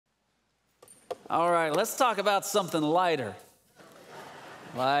All right, let's talk about something lighter.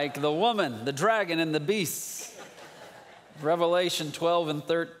 Like the woman, the dragon, and the beasts. Revelation 12 and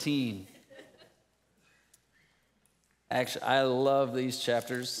 13. Actually, I love these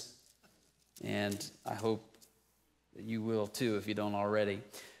chapters, and I hope that you will too if you don't already.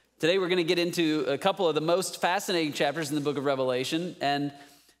 Today we're going to get into a couple of the most fascinating chapters in the book of Revelation, and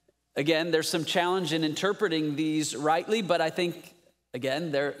again, there's some challenge in interpreting these rightly, but I think,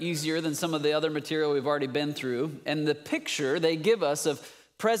 again, they're easier than some of the other material we've already been through, and the picture they give us of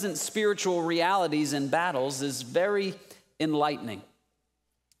present spiritual realities and battles is very enlightening.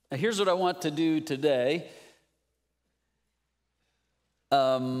 Now, here's what I want to do today.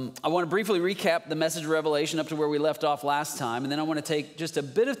 I want to briefly recap the message of Revelation up to where we left off last time, and then I want to take just a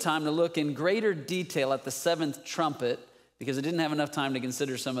bit of time to look in greater detail at the seventh trumpet, because I didn't have enough time to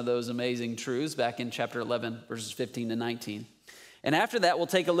consider some of those amazing truths back in chapter 11, verses 15 to 19. And after that, we'll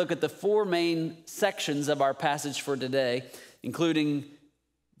take a look at the four main sections of our passage for today, including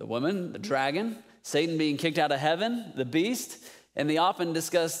the woman, the dragon, Satan being kicked out of heaven, the beast, and the often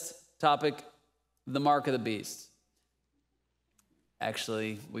discussed topic, the mark of the beast.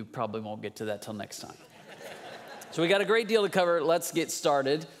 Actually, we probably won't get to that till next time. So we got a great deal to cover. Let's get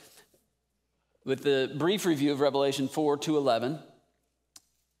started with the brief review of Revelation 4 to 11.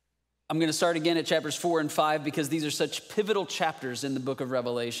 I'm going to start again at chapters 4 and 5 because these are such pivotal chapters in the book of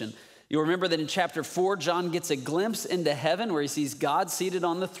Revelation. You'll remember that in chapter 4, John gets a glimpse into heaven where he sees God seated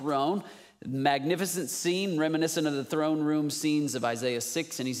on the throne. Magnificent scene reminiscent of the throne room scenes of Isaiah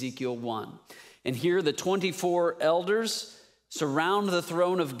 6 and Ezekiel 1. And here the 24 elders surround the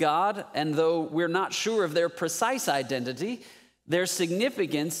throne of God, and though we're not sure of their precise identity, their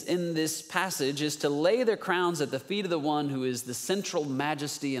significance in this passage is to lay their crowns at the feet of the one who is the central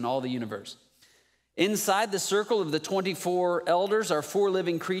majesty in all the universe. Inside the circle of the 24 elders are four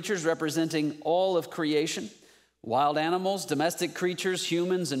living creatures representing all of creation, wild animals, domestic creatures,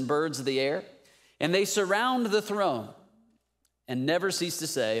 humans, and birds of the air. And they surround the throne and never cease to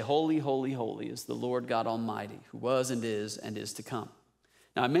say, "Holy, holy, holy is the Lord God Almighty, who was and is to come."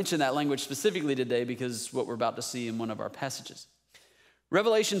 Now, I mentioned that language specifically today because what we're about to see in one of our passages.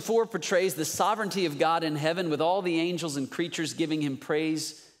 Revelation 4 portrays the sovereignty of God in heaven with all the angels and creatures giving him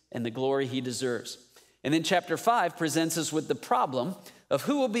praise and the glory he deserves. And then chapter 5 presents us with the problem of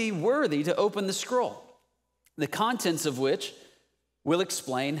who will be worthy to open the scroll, the contents of which will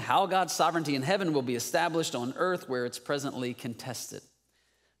explain how God's sovereignty in heaven will be established on earth where it's presently contested.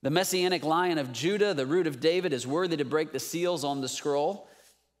 The Messianic Lion of Judah, the root of David, is worthy to break the seals on the scroll.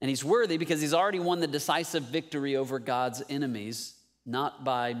 And he's worthy because he's already won the decisive victory over God's enemies, not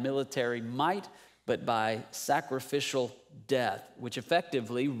by military might, but by sacrificial death, which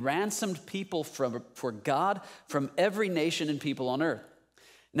effectively ransomed people for God from every nation and people on earth.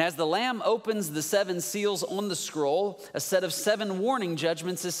 And as the Lamb opens the seven seals on the scroll, a set of seven warning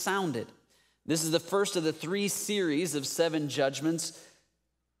judgments is sounded. This is the first of the three series of seven judgments,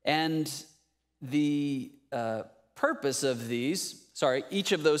 and the purpose of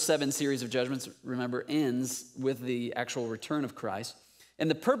each of those seven series of judgments, remember, ends with the actual return of Christ. And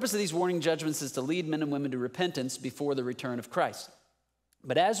the purpose of these warning judgments is to lead men and women to repentance before the return of Christ.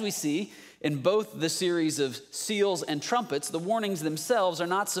 But as we see in both the series of seals and trumpets, the warnings themselves are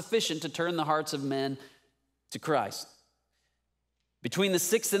not sufficient to turn the hearts of men to Christ. Between the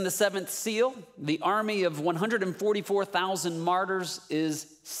sixth and the seventh seal, the army of 144,000 martyrs is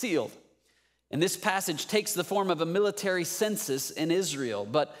sealed. And this passage takes the form of a military census in Israel.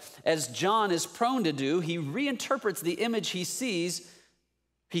 But as John is prone to do, he reinterprets the image he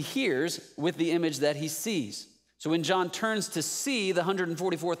hears with the image that he sees. So when John turns to see the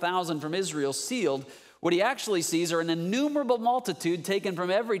 144,000 from Israel sealed, what he actually sees are an innumerable multitude taken from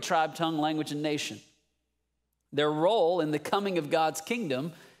every tribe, tongue, language, and nation. Their role in the coming of God's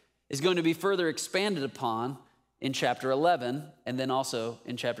kingdom is going to be further expanded upon in chapter 11 and then also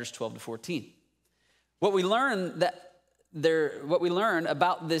in chapters 12 to 14. What we learn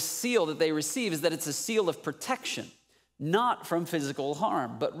about this seal that they receive is that it's a seal of protection, not from physical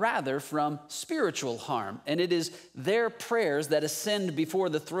harm, but rather from spiritual harm. And it is their prayers that ascend before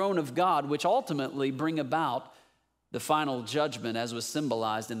the throne of God, which ultimately bring about the final judgment as was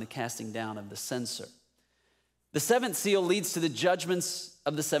symbolized in the casting down of the censer. The seventh seal leads to the judgments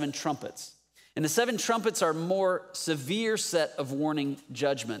of the seven trumpets. And the seven trumpets are a more severe set of warning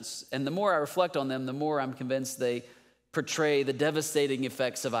judgments. And the more I reflect on them, the more I'm convinced they portray the devastating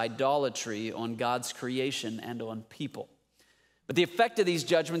effects of idolatry on God's creation and on people. But the effect of these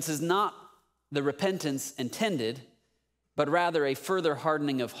judgments is not the repentance intended, but rather a further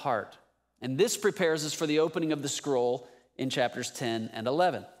hardening of heart. And this prepares us for the opening of the scroll in chapters 10 and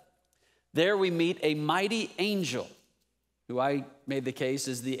 11. There we meet a mighty angel, who I made the case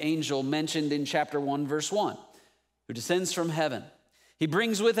is the angel mentioned in chapter 1, verse 1, who descends from heaven. He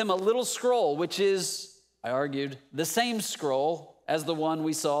brings with him a little scroll, which is, I argued, the same scroll as the one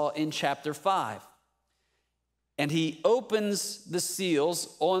we saw in chapter 5. And he opens the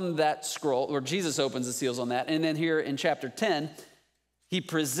seals on that scroll, or Jesus opens the seals on that. And then here in chapter 10, he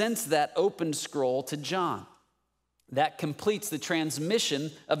presents that opened scroll to John. That completes the transmission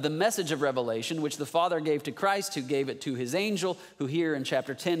of the message of Revelation, which the Father gave to Christ, who gave it to his angel, who here in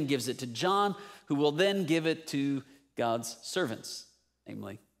chapter 10 gives it to John, who will then give it to God's servants,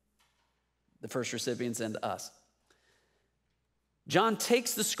 namely the first recipients and us. John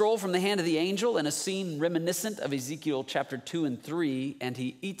takes the scroll from the hand of the angel in a scene reminiscent of Ezekiel chapter 2 and 3, and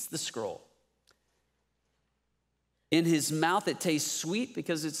he eats the scroll. In his mouth it tastes sweet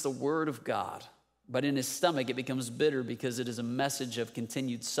because it's the word of God. But in his stomach, it becomes bitter because it is a message of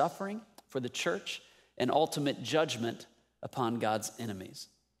continued suffering for the church and ultimate judgment upon God's enemies.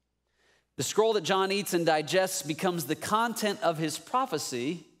 The scroll that John eats and digests becomes the content of his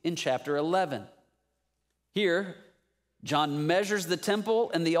prophecy in chapter 11. Here, John measures the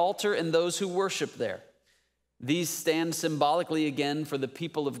temple and the altar and those who worship there. These stand symbolically again for the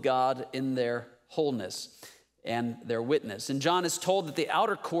people of God in their wholeness and their witness. And John is told that the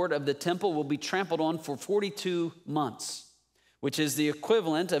outer court of the temple will be trampled on for 42 months, which is the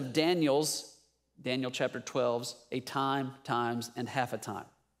equivalent of Daniel chapter 12's a time, times, and half a time.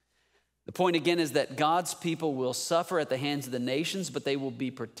 The point again is that God's people will suffer at the hands of the nations, but they will be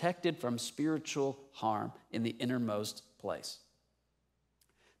protected from spiritual harm in the innermost place.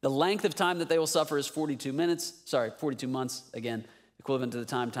 The length of time that they will suffer is 42 months, again, equivalent to the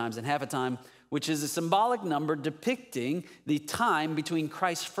time, times, and half a time, which is a symbolic number depicting the time between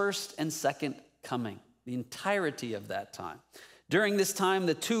Christ's first and second coming, the entirety of that time. During this time,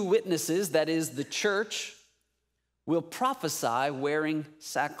 the two witnesses, that is the church, will prophesy wearing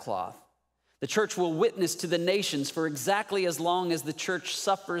sackcloth. The church will witness to the nations for exactly as long as the church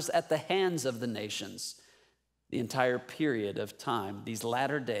suffers at the hands of the nations, the entire period of time, these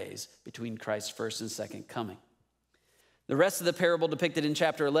latter days between Christ's first and second coming. The rest of the parable depicted in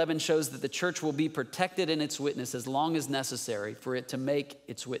chapter 11 shows that the church will be protected in its witness as long as necessary for it to make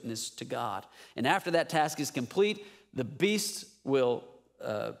its witness to God. And after that task is complete, the beast will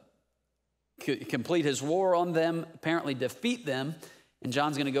complete his war on them, apparently defeat them, and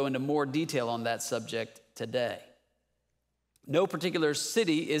John's going to go into more detail on that subject today. No particular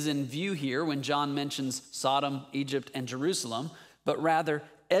city is in view here when John mentions Sodom, Egypt, and Jerusalem, but rather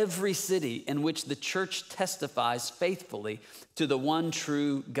every city in which the church testifies faithfully to the one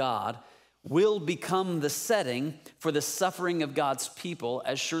true God will become the setting for the suffering of God's people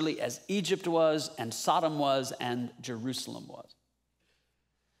as surely as Egypt was and Sodom was and Jerusalem was.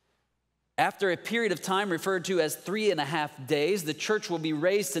 After a period of time referred to as 3.5 days, the church will be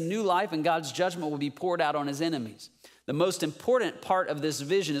raised to new life and God's judgment will be poured out on his enemies. The most important part of this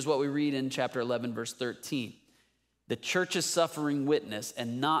vision is what we read in chapter 11, verse 13. The church's suffering witness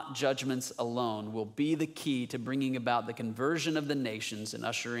and not judgments alone will be the key to bringing about the conversion of the nations and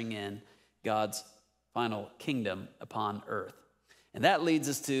ushering in God's final kingdom upon earth. And that leads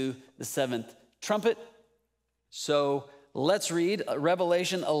us to the seventh trumpet. So let's read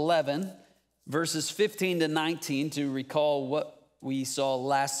Revelation 11, verses 15 to 19 to recall what we saw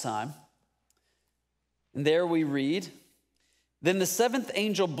last time. And there we read, "Then the seventh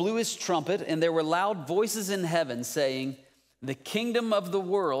angel blew his trumpet, and there were loud voices in heaven saying, 'The kingdom of the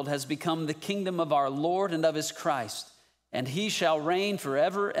world has become the kingdom of our Lord and of his Christ, and he shall reign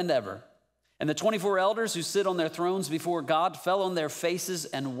forever and ever.' And the 24 elders who sit on their thrones before God fell on their faces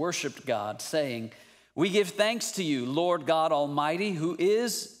and worshiped God, saying, 'We give thanks to you, Lord God Almighty, who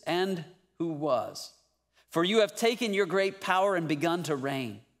is and who was. For you have taken your great power and begun to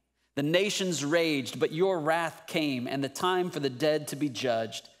reign. The nations raged, but your wrath came, and the time for the dead to be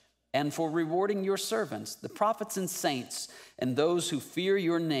judged, and for rewarding your servants, the prophets and saints, and those who fear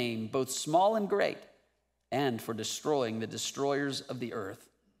your name, both small and great, and for destroying the destroyers of the earth.'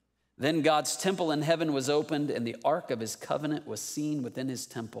 Then God's temple in heaven was opened, and the ark of his covenant was seen within his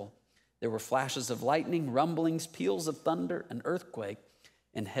temple. There were flashes of lightning, rumblings, peals of thunder, an earthquake,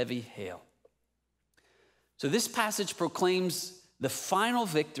 and heavy hail." So this passage proclaims the final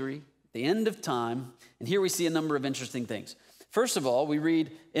victory, the end of time, and here we see a number of interesting things. First of all, we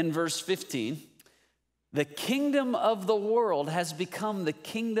read in verse 15, "The kingdom of the world has become the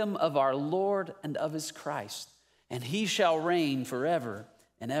kingdom of our Lord and of his Christ, and he shall reign forever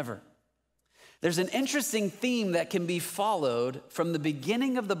and ever." There's an interesting theme that can be followed from the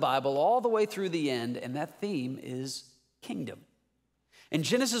beginning of the Bible all the way through the end, and that theme is kingdom. In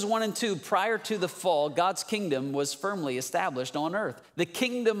Genesis 1 and 2, prior to the fall, God's kingdom was firmly established on earth. The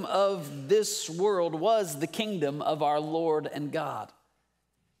kingdom of this world was the kingdom of our Lord and God.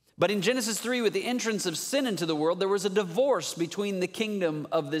 But in Genesis 3, with the entrance of sin into the world, there was a divorce between the kingdom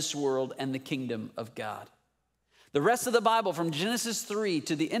of this world and the kingdom of God. The rest of the Bible, from Genesis 3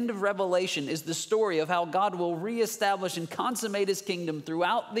 to the end of Revelation, is the story of how God will reestablish and consummate his kingdom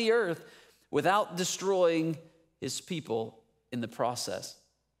throughout the earth without destroying his people in the process.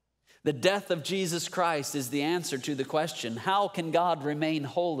 The death of Jesus Christ is the answer to the question, how can God remain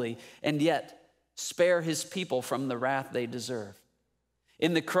holy and yet spare his people from the wrath they deserve?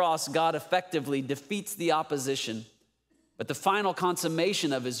 In the cross, God effectively defeats the opposition, but the final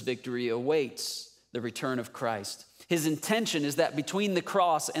consummation of his victory awaits the return of Christ. His intention is that between the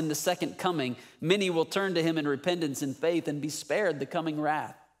cross and the second coming, many will turn to him in repentance and faith and be spared the coming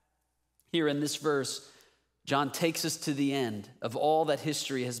wrath. Here in this verse, John takes us to the end of all that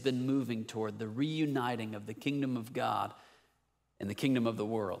history has been moving toward, the reuniting of the kingdom of God and the kingdom of the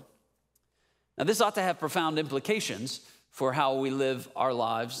world. Now, this ought to have profound implications for how we live our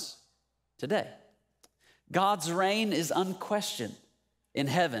lives today. God's reign is unquestioned in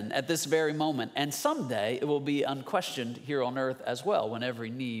heaven at this very moment, and someday it will be unquestioned here on earth as well, when every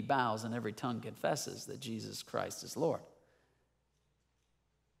knee bows and every tongue confesses that Jesus Christ is Lord.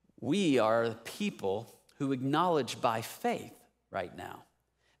 We are people who acknowledge by faith right now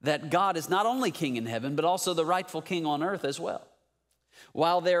that God is not only king in heaven, but also the rightful king on earth as well.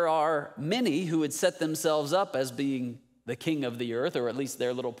 While there are many who would set themselves up as being the king of the earth, or at least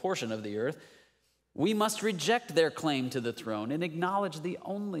their little portion of the earth, we must reject their claim to the throne and acknowledge the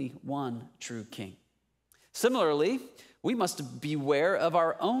only one true king. Similarly, we must beware of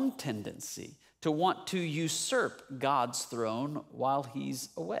our own tendency to want to usurp God's throne while he's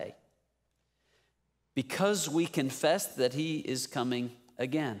away, because we confess that he is coming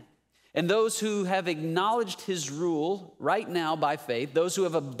again. And those who have acknowledged his rule right now by faith, those who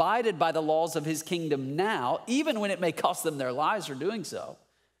have abided by the laws of his kingdom now, even when it may cost them their lives for doing so,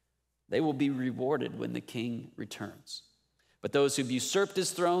 they will be rewarded when the king returns. But those who've usurped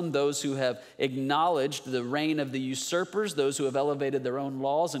his throne, those who have acknowledged the reign of the usurpers, those who have elevated their own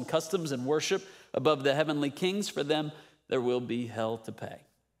laws and customs and worship above the heavenly kings, for them there will be hell to pay.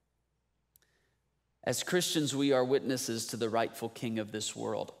 As Christians, we are witnesses to the rightful king of this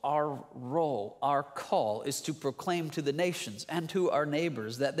world. Our role, our call is to proclaim to the nations and to our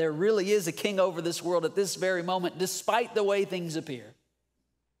neighbors that there really is a king over this world at this very moment, despite the way things appear.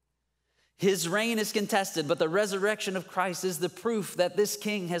 His reign is contested, but the resurrection of Christ is the proof that this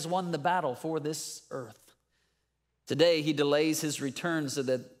king has won the battle for this earth. Today, he delays his return so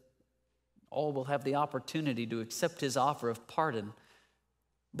that all will have the opportunity to accept his offer of pardon.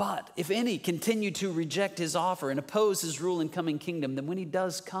 But if any continue to reject his offer and oppose his rule and coming kingdom, then when he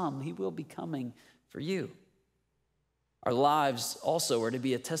does come, he will be coming for you. Our lives also are to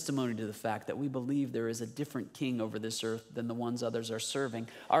be a testimony to the fact that we believe there is a different king over this earth than the ones others are serving.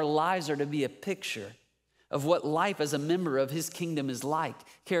 Our lives are to be a picture of what life as a member of his kingdom is like,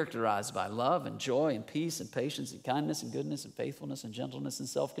 characterized by love and joy and peace and patience and kindness and goodness and faithfulness and gentleness and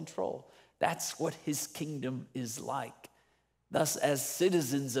self-control. That's what his kingdom is like. Thus, as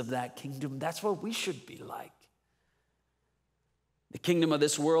citizens of that kingdom, that's what we should be like. The kingdom of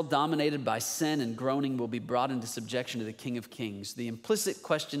this world, dominated by sin and groaning, will be brought into subjection to the King of Kings. The implicit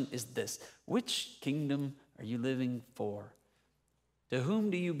question is this: which kingdom are you living for? To whom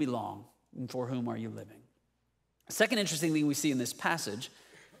do you belong, and for whom are you living? The second interesting thing we see in this passage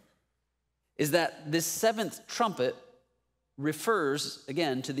is that this seventh trumpet refers,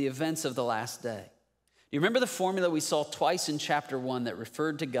 again, to the events of the last day. You remember the formula we saw twice in chapter 1 that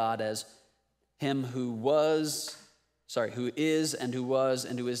referred to God as him who is and who was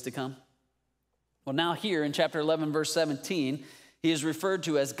and who is to come? Well, now here in chapter 11, verse 17, he is referred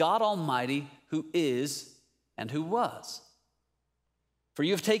to as God Almighty, who is and who was. For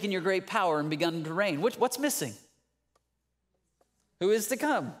you have taken your great power and begun to reign. What's missing? Who is to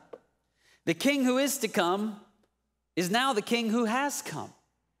come? The king who is to come is now the king who has come.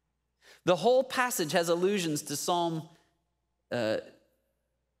 The whole passage has allusions to Psalm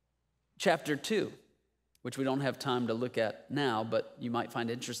chapter 2, which we don't have time to look at now, but you might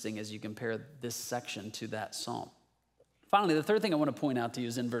find interesting as you compare this section to that psalm. Finally, the third thing I want to point out to you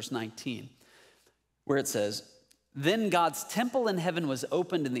is in verse 19, where it says, "Then God's temple in heaven was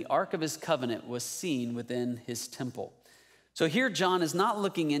opened, and the ark of his covenant was seen within his temple." So here John is not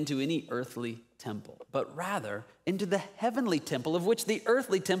looking into any earthly temple, but rather into the heavenly temple, of which the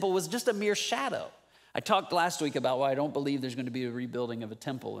earthly temple was just a mere shadow. I talked last week about why I don't believe there's going to be a rebuilding of a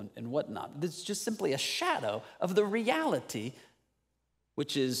temple and whatnot. It's just simply a shadow of the reality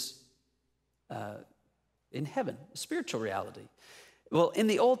which is in heaven, a spiritual reality. Well, in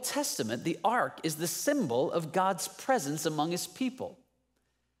the Old Testament, the ark is the symbol of God's presence among his people.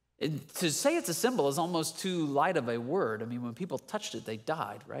 To say it's a symbol is almost too light of a word. I mean, when people touched it, they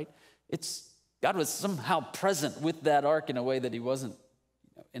died, right? God was somehow present with that ark in a way that he wasn't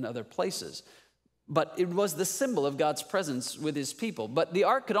in other places. But it was the symbol of God's presence with his people. But the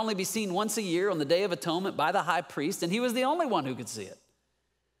ark could only be seen once a year on the Day of Atonement by the high priest, and he was the only one who could see it.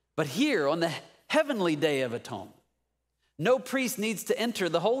 But here, on the heavenly Day of Atonement, no priest needs to enter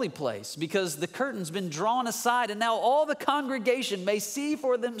the holy place because the curtain's been drawn aside, and now all the congregation may see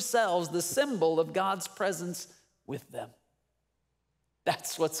for themselves the symbol of God's presence with them.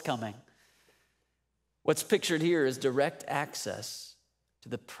 That's what's coming. What's pictured here is direct access to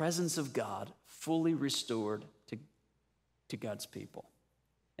the presence of God, fully restored to God's people.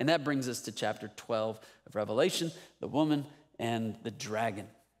 And that brings us to chapter 12 of Revelation, the woman and the dragon.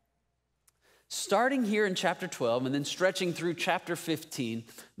 Starting here in chapter 12 and then stretching through chapter 15,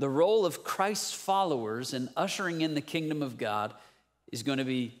 the role of Christ's followers in ushering in the kingdom of God is going to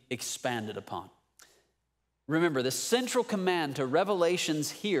be expanded upon. Remember, the central command to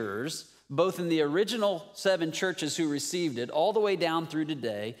Revelation's hearers, both in the original 7 churches who received it, all the way down through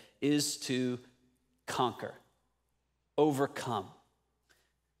today, is to conquer, overcome,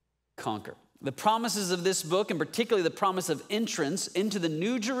 conquer. The promises of this book, and particularly the promise of entrance into the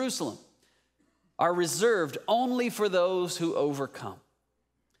New Jerusalem, are reserved only for those who overcome.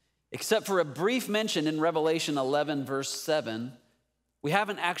 Except for a brief mention in Revelation 11, verse 7, we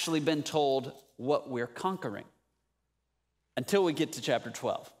haven't actually been told what we're conquering until we get to chapter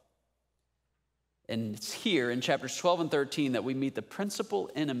 12. And it's here in chapters 12 and 13 that we meet the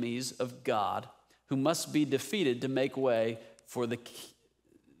principal enemies of God who must be defeated to make way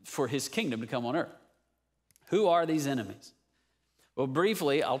for his kingdom to come on earth. Who are these enemies? Well,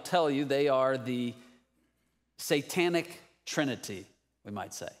 briefly, I'll tell you, they are the satanic trinity, we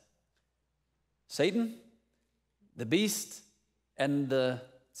might say. Satan, the beast, and the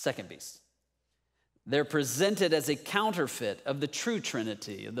second beast. They're presented as a counterfeit of the true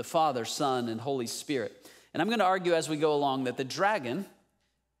Trinity, of the Father, Son, and Holy Spirit. And I'm going to argue as we go along that the dragon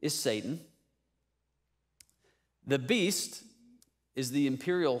is Satan. The beast is the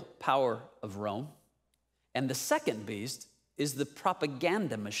imperial power of Rome. And the second beast is the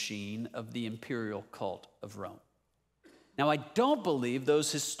propaganda machine of the imperial cult of Rome. Now, I don't believe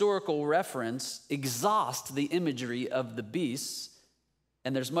those historical references exhaust the imagery of the beasts,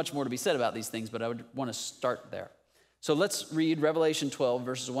 and there's much more to be said about these things, but I would want to start there. So let's read Revelation 12,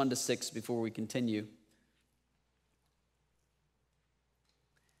 verses 1 to 6 before we continue.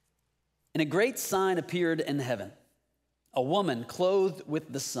 And a great sign appeared in heaven, a woman clothed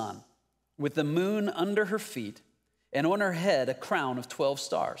with the sun, with the moon under her feet, and on her head a crown of 12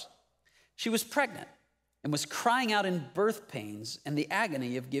 stars. She was pregnant and was crying out in birth pains and the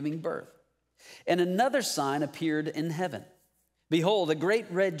agony of giving birth. And another sign appeared in heaven. Behold, a great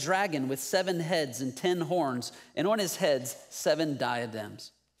red dragon with 7 heads and 10 horns, and on his heads 7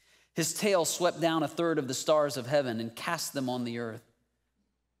 diadems. His tail swept down a third of the stars of heaven and cast them on the earth.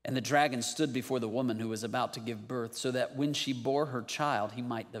 And the dragon stood before the woman who was about to give birth, so that when she bore her child, he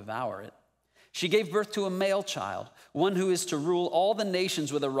might devour it. She gave birth to a male child, one who is to rule all the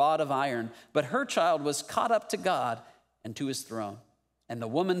nations with a rod of iron. But her child was caught up to God and to his throne. And the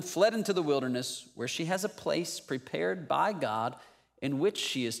woman fled into the wilderness, where she has a place prepared by God in which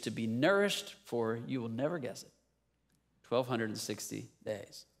she is to be nourished for, you will never guess it, 1,260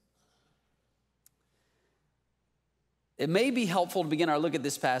 days. It may be helpful to begin our look at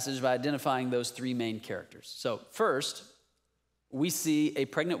this passage by identifying those 3 main characters. So first, we see a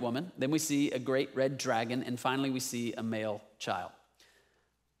pregnant woman, then we see a great red dragon, and finally we see a male child.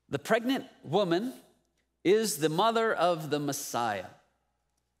 The pregnant woman is the mother of the Messiah.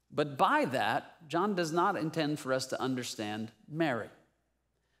 But by that, John does not intend for us to understand Mary.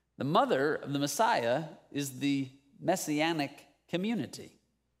 The mother of the Messiah is the messianic community.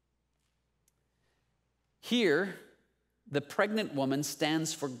 Here, the pregnant woman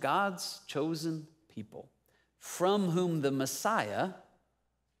stands for God's chosen people, from whom the Messiah,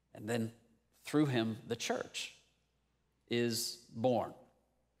 and then through him the church, is born.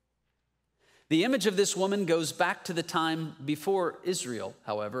 The image of this woman goes back to the time before Israel,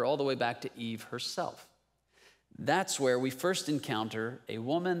 however, all the way back to Eve herself. That's where we first encounter a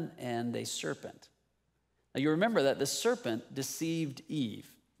woman and a serpent. Now you remember that the serpent deceived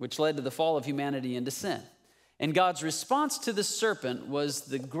Eve, which led to the fall of humanity into sin. And God's response to the serpent was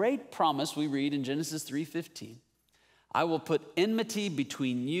the great promise we read in Genesis 3:15. I will put enmity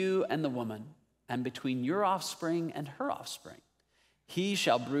between you and the woman, and between your offspring and her offspring. He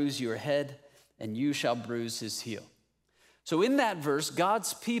shall bruise your head, and you shall bruise his heel. So in that verse,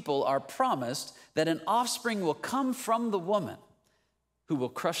 God's people are promised that an offspring will come from the woman who will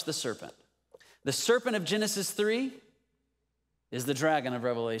crush the serpent. The serpent of Genesis 3 is the dragon of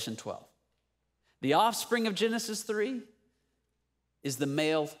Revelation 12. The offspring of Genesis 3 is the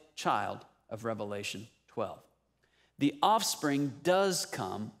male child of Revelation 12. The offspring does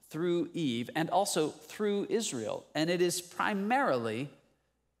come through Eve and also through Israel, and it is primarily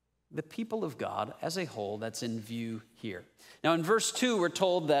the people of God as a whole that's in view here. Now in verse 2, we're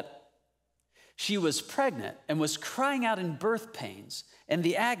told that she was pregnant and was crying out in birth pains and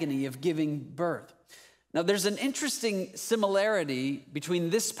the agony of giving birth. Now there's an interesting similarity between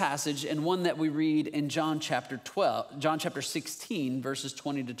this passage and one that we read in John chapter 16, verses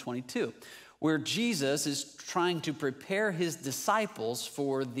 20 to 22, where Jesus is trying to prepare his disciples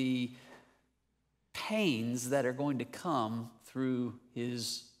for the pains that are going to come through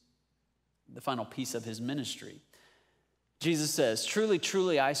the final piece of his ministry. Jesus says, "Truly,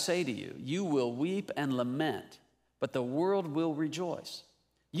 truly, I say to you, you will weep and lament, but the world will rejoice.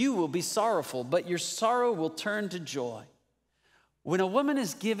 You will be sorrowful, but your sorrow will turn to joy. When a woman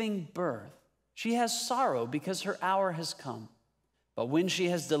is giving birth, she has sorrow because her hour has come. But when she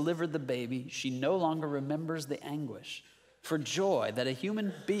has delivered the baby, she no longer remembers the anguish for joy that a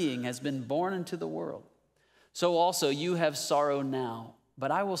human being has been born into the world. So also you have sorrow now,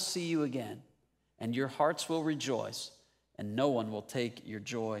 but I will see you again, and your hearts will rejoice, and no one will take your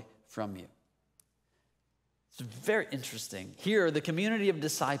joy from you." It's very interesting. Here, the community of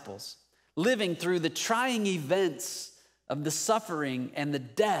disciples living through the trying events of the suffering and the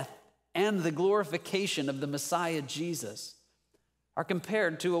death and the glorification of the Messiah Jesus are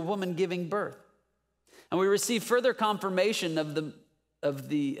compared to a woman giving birth. And we receive further confirmation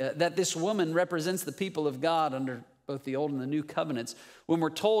that this woman represents the people of God under both the Old and the New Covenants when we're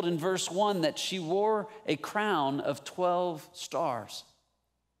told in verse 1 that she wore a crown of 12 stars.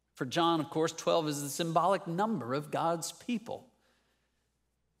 For John, of course, 12 is the symbolic number of God's people.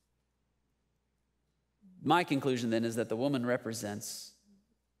 My conclusion then is that the woman represents,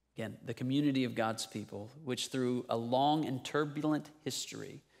 again, the community of God's people, which through a long and turbulent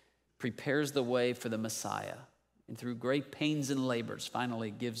history prepares the way for the Messiah, and through great pains and labors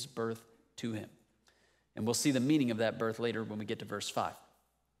finally gives birth to him. And we'll see the meaning of that birth later when we get to verse 5.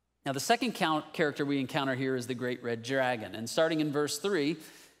 Now, the second character we encounter here is the great red dragon. And starting in verse 3,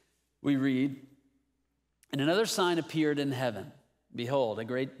 we read, "And another sign appeared in heaven. Behold, a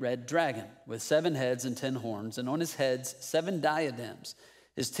great red dragon with 7 heads and 10 horns, and on his heads 7 diadems.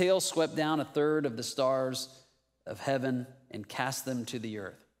 His tail swept down a third of the stars of heaven and cast them to the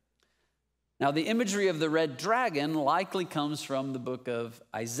earth." Now, the imagery of the red dragon likely comes from the book of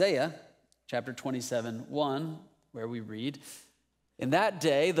Isaiah, chapter 27, 1, where we read, "In that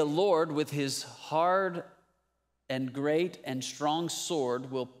day, the Lord with his hard and great and strong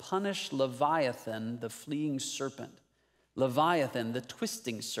sword will punish Leviathan, the fleeing serpent, Leviathan, the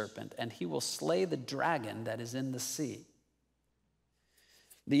twisting serpent, and he will slay the dragon that is in the sea."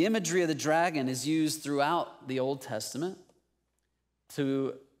 The imagery of the dragon is used throughout the Old Testament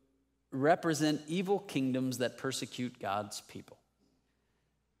to represent evil kingdoms that persecute God's people.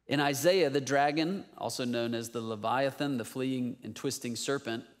 In Isaiah, the dragon, also known as the Leviathan, the fleeing and twisting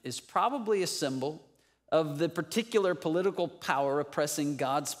serpent, is probably a symbol of the particular political power oppressing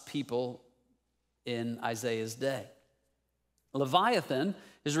God's people in Isaiah's day. Leviathan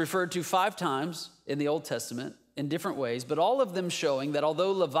is referred to 5 times in the Old Testament in different ways, but all of them showing that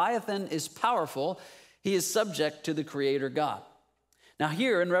although Leviathan is powerful, he is subject to the Creator God. Now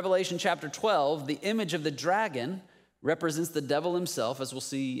here in Revelation chapter 12, the image of the dragon represents the devil himself, as we'll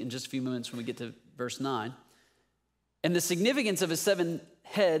see in just a few minutes when we get to verse 9. And the significance of his 7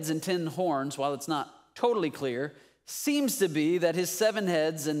 heads and 10 horns, while it's not totally clear, seems to be that his 7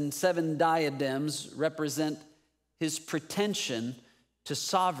 heads and 7 diadems represent his pretension to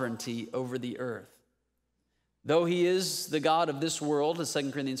sovereignty over the earth. Though he is the God of this world, as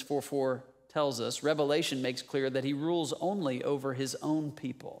 2 Corinthians 4:4 tells us, Revelation makes clear that he rules only over his own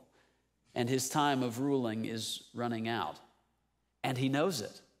people, and his time of ruling is running out. And he knows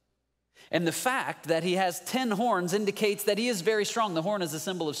it. And the fact that he has 10 horns indicates that he is very strong. The horn is a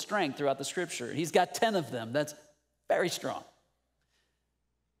symbol of strength throughout the scripture. He's got 10 of them. That's very strong.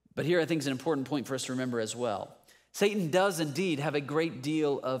 But here I think is an important point for us to remember as well. Satan does indeed have a great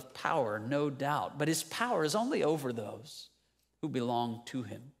deal of power, no doubt, but his power is only over those who belong to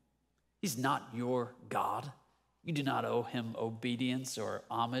him. He's not your God. You do not owe him obedience or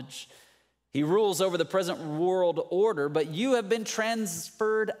homage. He rules over the present world order, but you have been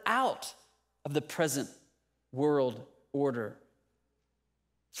transferred out of the present world order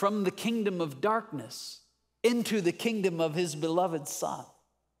from the kingdom of darkness into the kingdom of his beloved Son.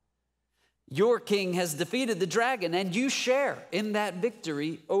 Your king has defeated the dragon, and you share in that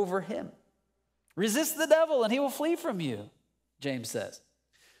victory over him. Resist the devil, and he will flee from you, James says.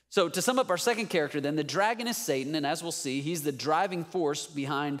 So to sum up our second character then, the dragon is Satan, and as we'll see, he's the driving force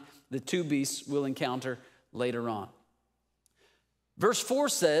behind the two beasts we'll encounter later on. Verse 4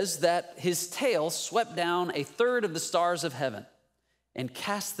 says that his tail swept down a third of the stars of heaven and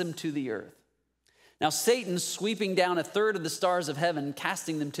cast them to the earth. Now, Satan sweeping down a third of the stars of heaven and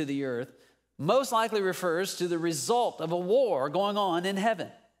casting them to the earth most likely refers to the result of a war going on in heaven.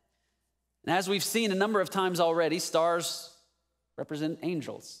 And as we've seen a number of times already, stars represent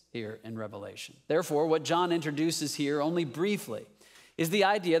angels here in Revelation. Therefore, what John introduces here only briefly is the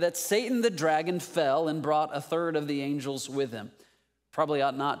idea that Satan the dragon fell and brought a third of the angels with him. Probably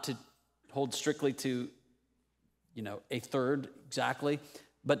ought not to hold strictly to, a third exactly,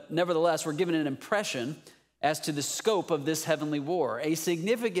 but nevertheless, we're given an impression as to the scope of this heavenly war. A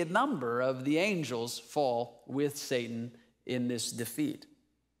significant number of the angels fall with Satan in this defeat.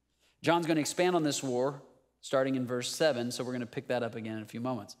 John's going to expand on this war starting in verse 7, so we're going to pick that up again in a few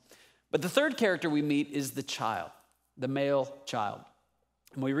moments. But the third character we meet is the child, the male child.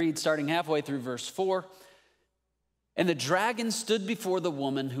 And we read starting halfway through verse 4, and the dragon stood before the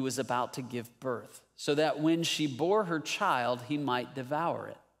woman who was about to give birth, so that when she bore her child, he might devour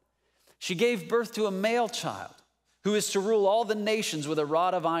it. She gave birth to a male child who is to rule all the nations with a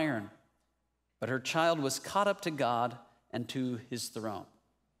rod of iron. But her child was caught up to God and to his throne.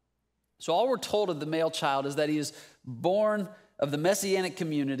 So all we're told of the male child is that he is born of the Messianic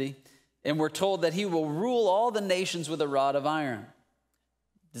community, and we're told that he will rule all the nations with a rod of iron.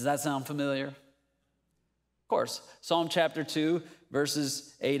 Does that sound familiar? Of course. Psalm chapter 2,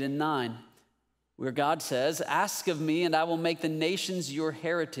 verses 8 and 9, where God says, "Ask of me, and I will make the nations your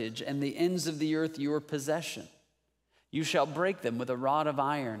heritage and the ends of the earth your possession. You shall break them with a rod of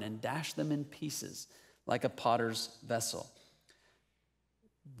iron and dash them in pieces like a potter's vessel."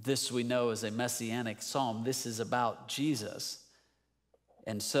 This we know is a messianic psalm. This is about Jesus.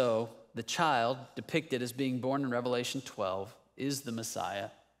 And so the child depicted as being born in Revelation 12 is the Messiah.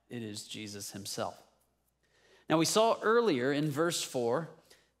 It is Jesus himself. Now we saw earlier in verse 4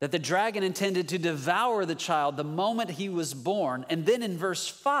 that the dragon intended to devour the child the moment he was born. And then in verse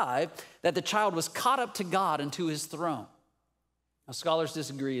 5, that the child was caught up to God and to his throne. Now scholars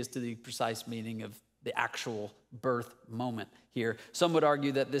disagree as to the precise meaning of the actual birth moment here. Some would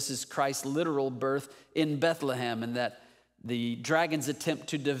argue that this is Christ's literal birth in Bethlehem, and that the dragon's attempt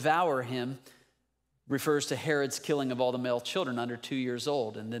to devour him refers to Herod's killing of all the male children under 2 years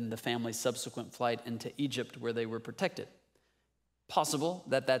old, and then the family's subsequent flight into Egypt where they were protected. Possible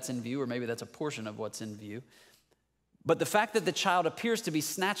that that's in view, or maybe that's a portion of what's in view. But the fact that the child appears to be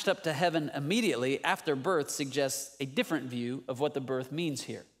snatched up to heaven immediately after birth suggests a different view of what the birth means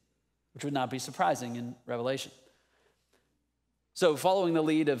here, which would not be surprising in Revelation. So following the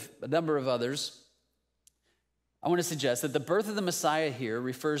lead of a number of others, I want to suggest that the birth of the Messiah here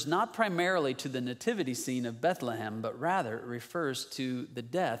refers not primarily to the nativity scene of Bethlehem, but rather it refers to the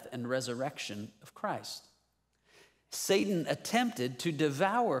death and resurrection of Christ. Satan attempted to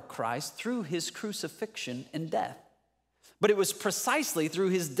devour Christ through his crucifixion and death. But it was precisely through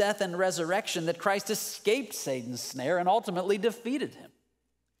his death and resurrection that Christ escaped Satan's snare and ultimately defeated him.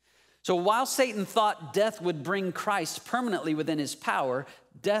 So while Satan thought death would bring Christ permanently within his power,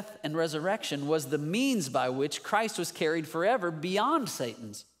 death and resurrection was the means by which Christ was carried forever beyond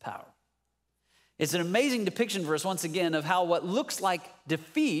Satan's power. It's an amazing depiction for us, once again, of how what looks like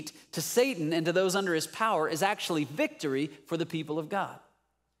defeat to Satan and to those under his power is actually victory for the people of God.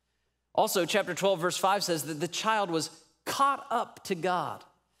 Also, chapter 12, verse 5 says that the child was caught up to God,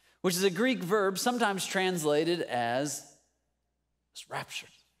 which is a Greek verb sometimes translated as raptured.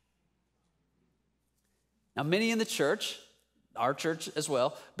 Now, many in the church, our church as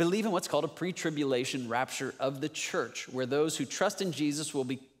well, believe in what's called a pre-tribulation rapture of the church, where those who trust in Jesus will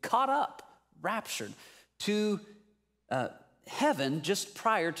be caught up, raptured to heaven just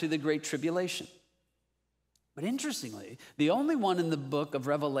prior to the Great Tribulation. But interestingly, the only one in the book of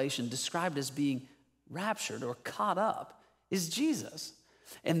Revelation described as being raptured or caught up is Jesus.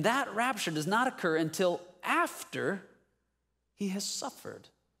 And that rapture does not occur until after he has suffered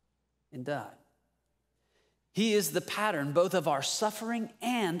and died. He is the pattern both of our suffering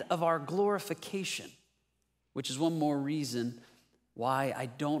and of our glorification, which is one more reason why I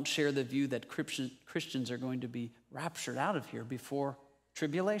don't share the view that Christians are going to be raptured out of here before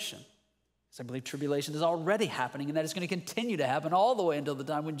tribulation. Because I believe tribulation is already happening, and that it's going to continue to happen all the way until the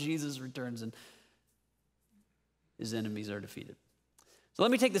time when Jesus returns and his enemies are defeated. So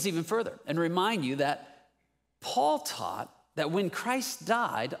let me take this even further and remind you that Paul taught that when Christ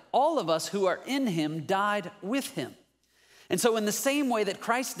died, all of us who are in him died with him. And so in the same way that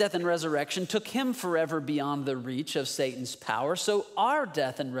Christ's death and resurrection took him forever beyond the reach of Satan's power, so our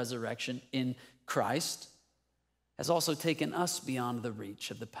death and resurrection in Christ has also taken us beyond the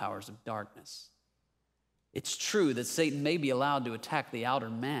reach of the powers of darkness. It's true that Satan may be allowed to attack the outer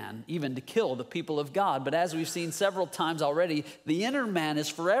man, even to kill the people of God. But as we've seen several times already, the inner man is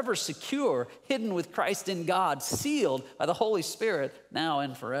forever secure, hidden with Christ in God, sealed by the Holy Spirit now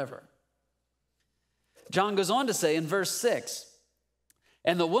and forever. John goes on to say in verse 6,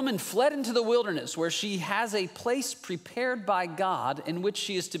 "And the woman fled into the wilderness, where she has a place prepared by God in which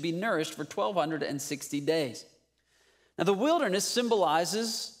she is to be nourished for 1,260 days. Now, the wilderness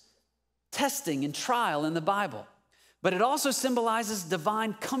symbolizes testing and trial in the Bible, but it also symbolizes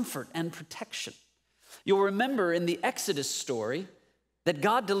divine comfort and protection. You'll remember in the Exodus story that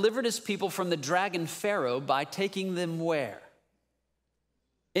God delivered his people from the dragon Pharaoh by taking them where?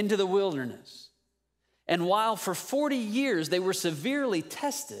 Into the wilderness. And while for 40 years they were severely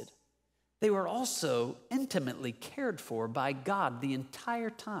tested, they were also intimately cared for by God the entire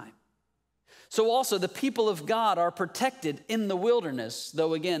time. So also the people of God are protected in the wilderness,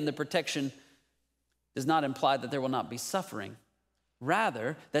 though again, the protection does not imply that there will not be suffering.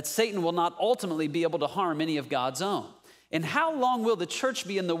 Rather, that Satan will not ultimately be able to harm any of God's own. And how long will the church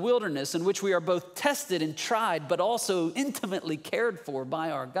be in the wilderness in which we are both tested and tried, but also intimately cared for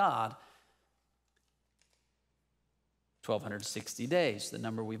by our God? 1,260 days, the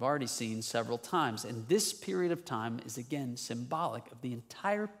number we've already seen several times. And this period of time is again symbolic of the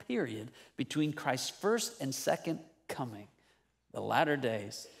entire period between Christ's first and second coming. The latter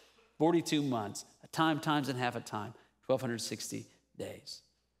days, 42 months, a time times and half a time, 1,260 days.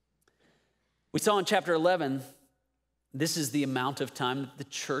 We saw in chapter 11, this is the amount of time that the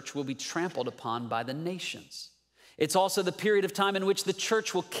church will be trampled upon by the nations. It's also the period of time in which the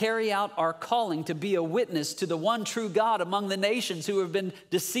church will carry out our calling to be a witness to the one true God among the nations who have been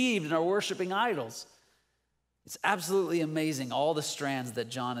deceived and are worshiping idols. It's absolutely amazing, all the strands that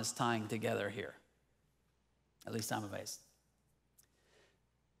John is tying together here. At least I'm amazed.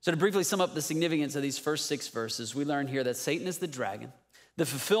 So to briefly sum up the significance of these first 6 verses, we learn here that Satan is the dragon, the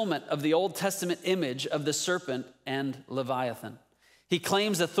fulfillment of the Old Testament image of the serpent and Leviathan. He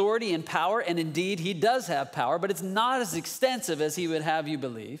claims authority and power, and indeed he does have power, but it's not as extensive as he would have you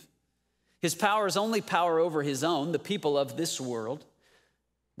believe. His power is only power over his own, the people of this world.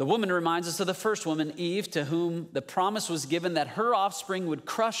 The woman reminds us of the first woman, Eve, to whom the promise was given that her offspring would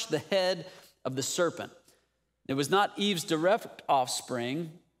crush the head of the serpent. It was not Eve's direct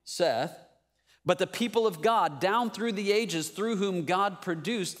offspring, Seth, but the people of God down through the ages through whom God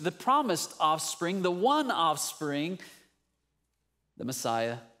produced the promised offspring, the one offspring, the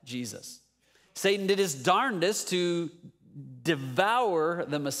Messiah, Jesus. Satan did his darndest to devour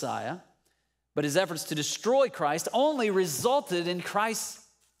the Messiah, but his efforts to destroy Christ only resulted in Christ's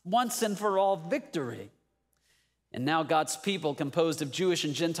once and for all victory. And now God's people, composed of Jewish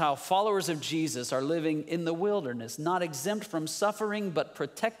and Gentile followers of Jesus, are living in the wilderness, not exempt from suffering, but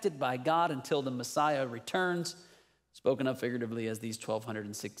protected by God until the Messiah returns, spoken of figuratively as these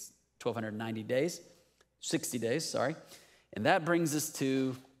 1,290 days, 60 days, sorry. And that brings us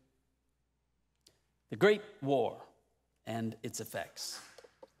to the Great War and its effects.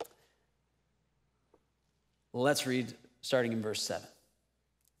 Let's read starting in verse 7.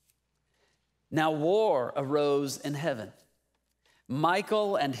 Now war arose in heaven,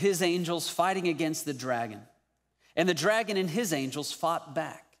 Michael and his angels fighting against the dragon. And the dragon and his angels fought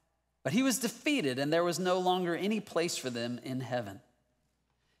back. But he was defeated, and there was no longer any place for them in heaven.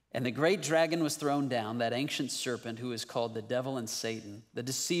 And the great dragon was thrown down, that ancient serpent who is called the devil and Satan, the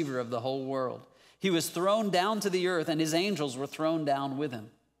deceiver of the whole world. He was thrown down to the earth, and his angels were thrown down with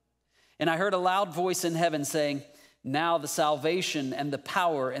him. And I heard a loud voice in heaven saying, now the salvation and the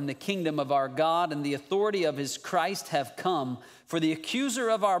power and the kingdom of our God and the authority of his Christ have come. For the accuser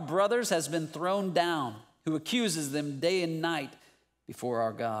of our brothers has been thrown down, who accuses them day and night before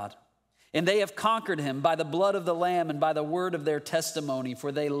our God. And they have conquered him by the blood of the Lamb and by the word of their testimony,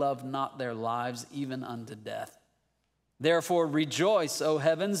 for they loved not their lives even unto death. Therefore rejoice, O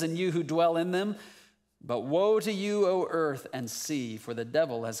heavens, and you who dwell in them. But woe to you, O earth and sea, for the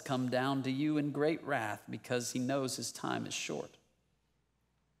devil has come down to you in great wrath, because he knows his time is short.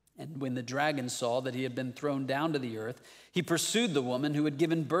 And when the dragon saw that he had been thrown down to the earth, he pursued the woman who had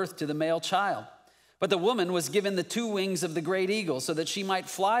given birth to the male child. But the woman was given the 2 wings of the great eagle, so that she might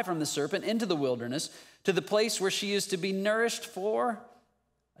fly from the serpent into the wilderness, to the place where she is to be nourished for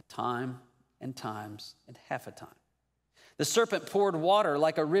a time and times and half a time. The serpent poured water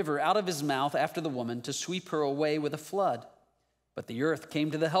like a river out of his mouth after the woman to sweep her away with a flood. But the earth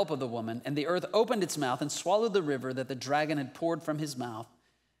came to the help of the woman, and the earth opened its mouth and swallowed the river that the dragon had poured from his mouth.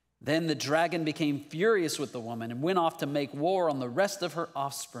 Then the dragon became furious with the woman and went off to make war on the rest of her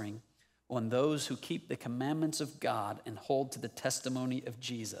offspring, on those who keep the commandments of God and hold to the testimony of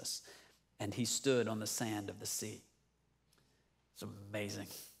Jesus. And he stood on the sand of the sea. It's amazing.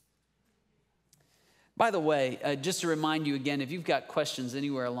 By the way, just to remind you again, if you've got questions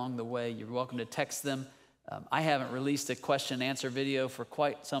anywhere along the way, you're welcome to text them. I haven't released a question and answer video for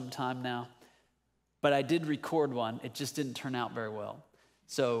quite some time now, but I did record one. It just didn't turn out very well.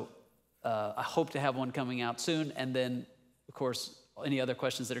 So I hope to have one coming out soon. And then, of course, any other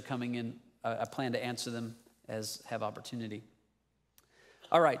questions that are coming in, I plan to answer them as have opportunity.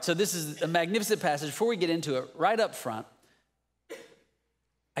 All right, so this is a magnificent passage. Before we get into it, right up front,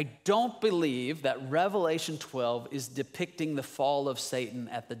 I don't believe that Revelation 12 is depicting the fall of Satan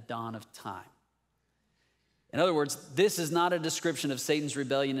at the dawn of time. In other words, this is not a description of Satan's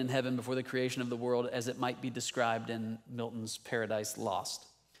rebellion in heaven before the creation of the world as it might be described in Milton's Paradise Lost.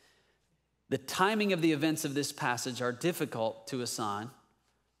 The timing of the events of this passage are difficult to assign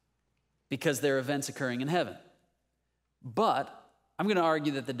because they're events occurring in heaven. But I'm going to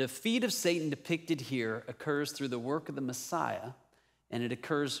argue that the defeat of Satan depicted here occurs through the work of the Messiah, and it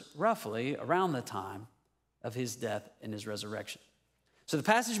occurs roughly around the time of his death and his resurrection. So the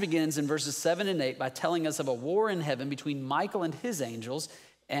passage begins in verses 7 and 8 by telling us of a war in heaven between Michael and his angels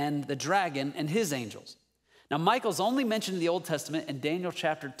and the dragon and his angels. Now, Michael's only mentioned in the Old Testament in Daniel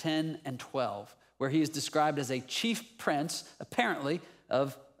chapter 10 and 12, where he is described as a chief prince, apparently,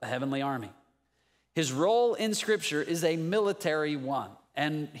 of a heavenly army. His role in Scripture is a military one,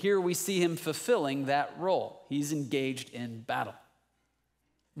 and here we see him fulfilling that role. He's engaged in battle.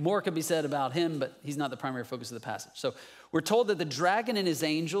 More could be said about him, but he's not the primary focus of the passage. So we're told that the dragon and his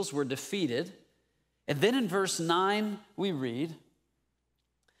angels were defeated. And then in verse 9, we read,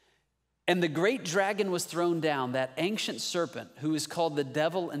 "And the great dragon was thrown down, that ancient serpent who is called the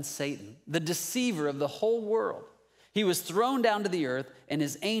devil and Satan, the deceiver of the whole world. He was thrown down to the earth, and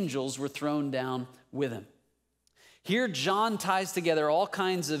his angels were thrown down with him." Here, John ties together all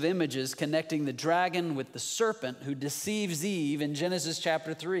kinds of images connecting the dragon with the serpent who deceives Eve in Genesis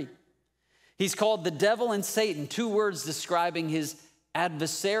chapter 3. He's called the devil and Satan, two words describing his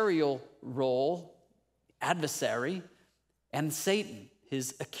adversarial role, adversary, and Satan,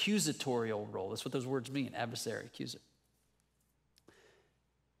 his accusatorial role. That's what those words mean, adversary, accuser.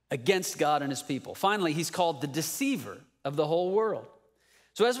 Against God and his people. Finally, he's called the deceiver of the whole world.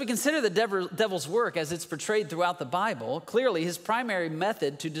 So as we consider the devil's work as it's portrayed throughout the Bible, clearly his primary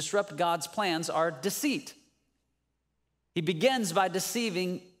method to disrupt God's plans are deceit. He begins by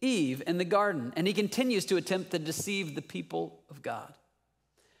deceiving Eve in the garden, and he continues to attempt to deceive the people of God.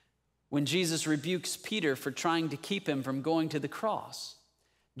 When Jesus rebukes Peter for trying to keep him from going to the cross,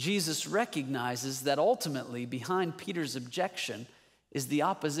 Jesus recognizes that ultimately behind Peter's objection is the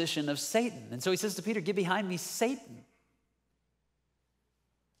opposition of Satan. And so he says to Peter, "Get behind me, Satan."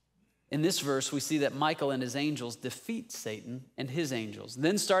 In this verse, we see that Michael and his angels defeat Satan and his angels.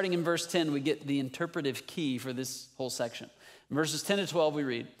 Then starting in verse 10, we get the interpretive key for this whole section. In verses 10 to 12, we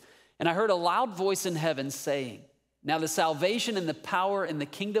read, "And I heard a loud voice in heaven saying, 'Now the salvation and the power and the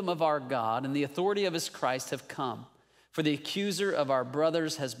kingdom of our God and the authority of his Christ have come. For the accuser of our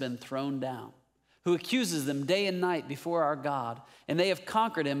brothers has been thrown down, who accuses them day and night before our God. And they have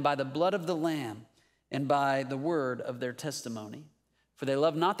conquered him by the blood of the Lamb and by the word of their testimony. For they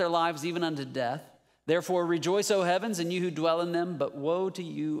love not their lives even unto death. Therefore rejoice, O heavens, and you who dwell in them. But woe to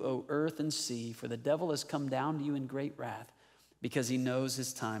you, O earth and sea, for the devil has come down to you in great wrath, because he knows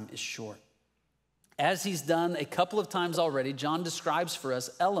his time is short.'" As he's done a couple of times already, John describes for us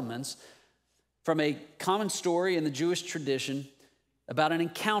elements from a common story in the Jewish tradition about an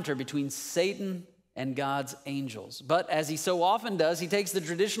encounter between Satan and God's angels. But as he so often does, he takes the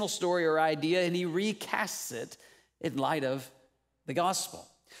traditional story or idea and he recasts it in light of the gospel.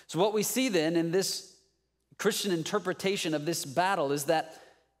 So what we see then in this Christian interpretation of this battle is that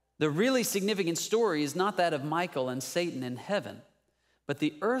the really significant story is not that of Michael and Satan in heaven, but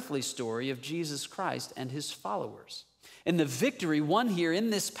the earthly story of Jesus Christ and his followers. And the victory won here in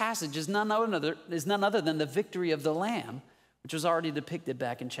this passage is none other than the victory of the Lamb, which was already depicted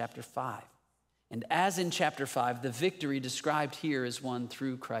back in chapter 5. And as in chapter 5, the victory described here is won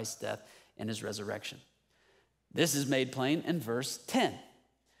through Christ's death and his resurrection. This is made plain in verse 10,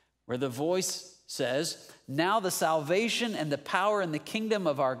 where the voice says, "Now the salvation and the power and the kingdom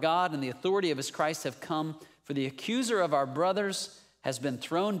of our God and the authority of his Christ have come, for the accuser of our brothers has been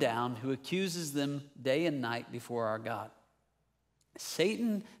thrown down, who accuses them day and night before our God."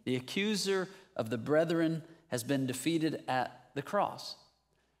 Satan, the accuser of the brethren, has been defeated at the cross.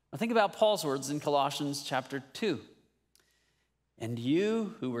 Now think about Paul's words in Colossians chapter 2. And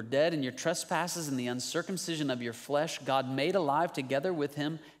you who were dead in your trespasses and the uncircumcision of your flesh, God made alive together with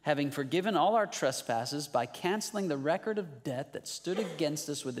him, having forgiven all our trespasses by canceling the record of debt that stood against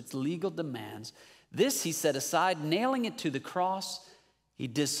us with its legal demands. This he set aside, nailing it to the cross. He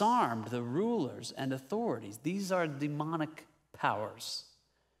disarmed the rulers and authorities. These are demonic powers,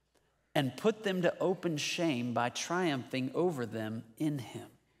 and put them to open shame by triumphing over them in him.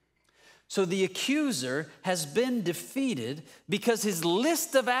 So the accuser has been defeated because his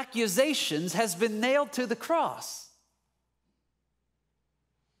list of accusations has been nailed to the cross.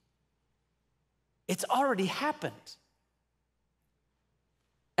 It's already happened.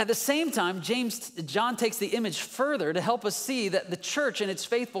 At the same time, John takes the image further to help us see that the church and its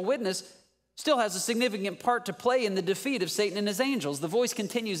faithful witness still has a significant part to play in the defeat of Satan and his angels. The voice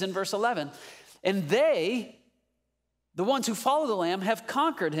continues in verse 11. And they, the ones who follow the Lamb, have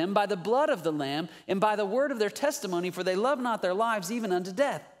conquered him by the blood of the Lamb and by the word of their testimony, for they love not their lives even unto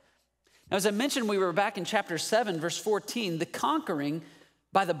death. Now, as I mentioned, we were back in chapter 7, verse 14. The conquering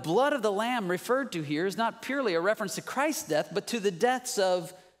by the blood of the Lamb referred to here is not purely a reference to Christ's death, but to the deaths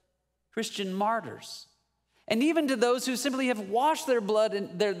of Christian martyrs. And even to those who simply have washed their blood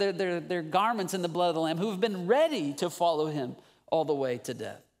and their garments in the blood of the Lamb, who have been ready to follow him all the way to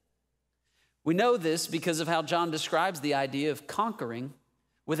death. We know this because of how John describes the idea of conquering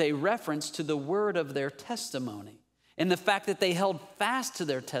with a reference to the word of their testimony and the fact that they held fast to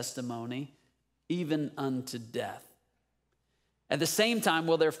their testimony even unto death. At the same time,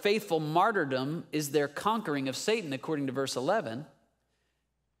 while their faithful martyrdom is their conquering of Satan, according to verse 11,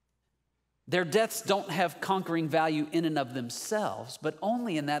 their deaths don't have conquering value in and of themselves, but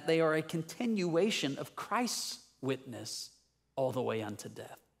only in that they are a continuation of Christ's witness all the way unto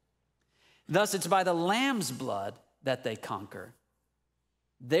death. Thus, it's by the Lamb's blood that they conquer.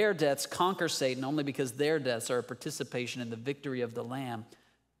 Their deaths conquer Satan only because their deaths are a participation in the victory of the Lamb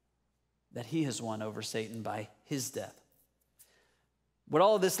that he has won over Satan by his death. What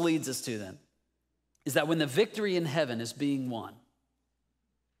all of this leads us to then is that when the victory in heaven is being won,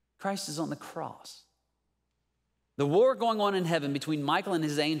 Christ is on the cross. The war going on in heaven between Michael and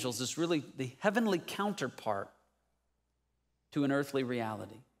his angels is really the heavenly counterpart to an earthly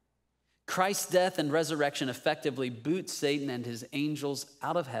reality. Christ's death and resurrection effectively boot Satan and his angels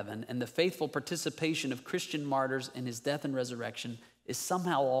out of heaven, and the faithful participation of Christian martyrs in his death and resurrection is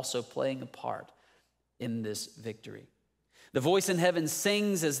somehow also playing a part in this victory. The voice in heaven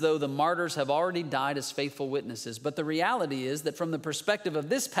sings as though the martyrs have already died as faithful witnesses, but the reality is that from the perspective of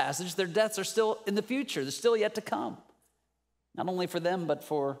this passage, their deaths are still in the future. They're still yet to come, not only for them, but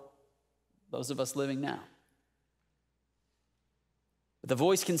for those of us living now. But the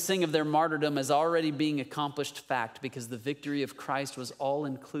voice can sing of their martyrdom as already being accomplished fact because the victory of Christ was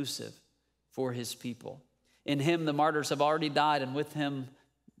all-inclusive for his people. In him, the martyrs have already died, and with him,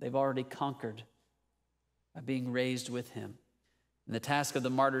 they've already conquered by being raised with him. And the task of the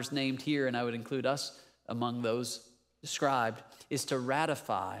martyrs named here, and I would include us among those described, is to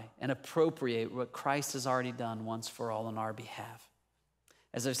ratify and appropriate what Christ has already done once for all on our behalf.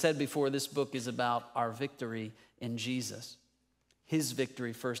 As I've said before, this book is about our victory in Jesus, his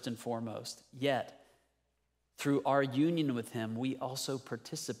victory first and foremost. Yet, through our union with him, we also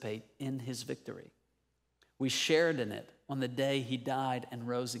participate in his victory. We shared in it on the day he died and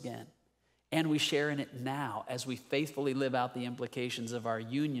rose again. And we share in it now as we faithfully live out the implications of our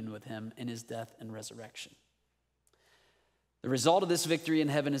union with him in his death and resurrection. The result of this victory in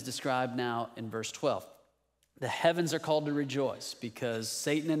heaven is described now in verse 12. The heavens are called to rejoice because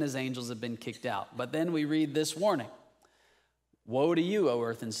Satan and his angels have been kicked out. But then we read this warning. Woe to you, O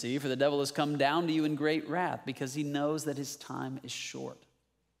earth and sea, for the devil has come down to you in great wrath because he knows that his time is short.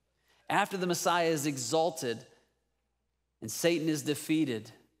 After the Messiah is exalted and Satan is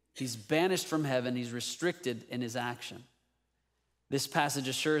defeated, he's banished from heaven. He's restricted in his action. This passage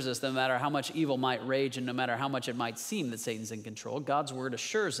assures us that no matter how much evil might rage and no matter how much it might seem that Satan's in control, God's word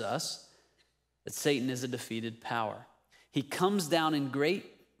assures us that Satan is a defeated power. He comes down in great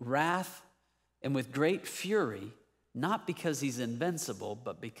wrath and with great fury, not because he's invincible,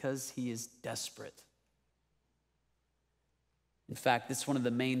 but because he is desperate. In fact, it's one of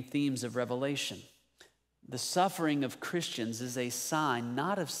the main themes of Revelation. The suffering of Christians is a sign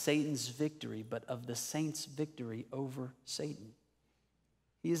not of Satan's victory, but of the saints' victory over Satan.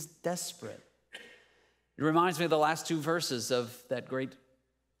 He is desperate. It reminds me of the last two verses of that great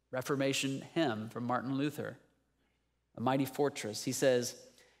Reformation hymn from Martin Luther, A Mighty Fortress. He says,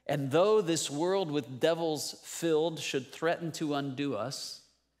 And though this world with devils filled should threaten to undo us,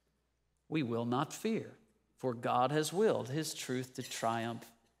 we will not fear, for God has willed his truth to triumph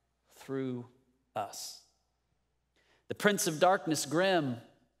through us. The prince of darkness grim,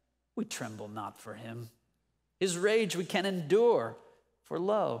 we tremble not for him. His rage we can endure, for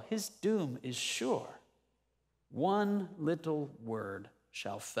lo, his doom is sure. One little word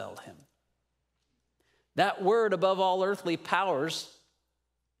shall fell him. That word above all earthly powers,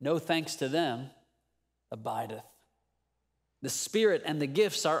 no thanks to them, abideth. The Spirit and the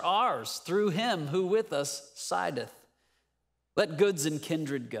gifts are ours through him who with us sideth. Let goods and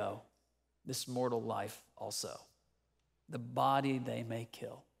kindred go, this mortal life also. The body they may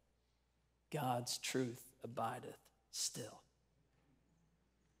kill, God's truth abideth still.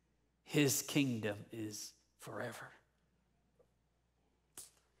 His kingdom is forever.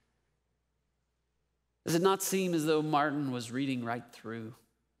 Does it not seem as though Martin was reading right through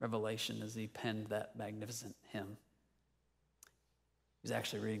Revelation as he penned that magnificent hymn? He was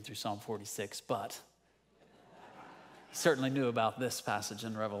actually reading through Psalm 46, but he certainly knew about this passage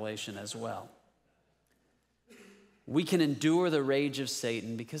in Revelation as well. We can endure the rage of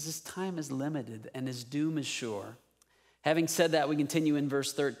Satan because his time is limited and his doom is sure. Having said that, we continue in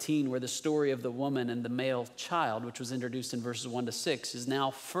verse 13, where the story of the woman and the male child, which was introduced in verses 1 to 6, is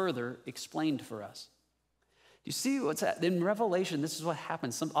now further explained for us. Do you see what's in Revelation? This is what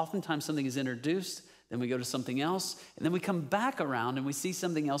happens. Oftentimes something is introduced, then we go to something else, and then we come back around and we see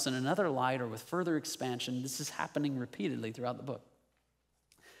something else in another light or with further expansion. This is happening repeatedly throughout the book.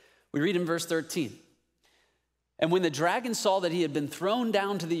 We read in verse 13, and when the dragon saw that he had been thrown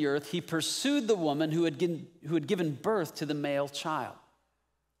down to the earth, he pursued the woman who had given birth to the male child.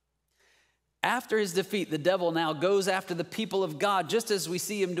 After his defeat, the devil now goes after the people of God, just as we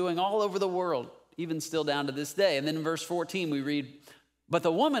see him doing all over the world, even still down to this day. And then in verse 14, we read, but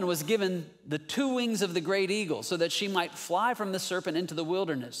the woman was given the 2 wings of the great eagle so that she might fly from the serpent into the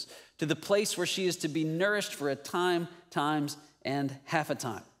wilderness, to the place where she is to be nourished for a time, times, and half a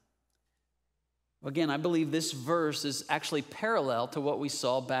time. Again, I believe this verse is actually parallel to what we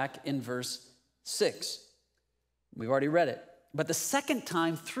saw back in verse 6. We've already read it. But the second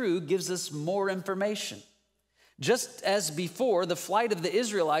time through gives us more information. Just as before, the flight of the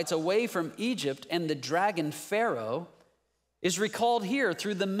Israelites away from Egypt and the dragon Pharaoh is recalled here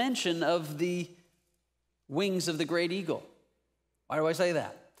through the mention of the wings of the great eagle. Why do I say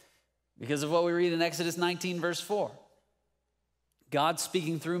that? Because of what we read in Exodus 19, verse 4. God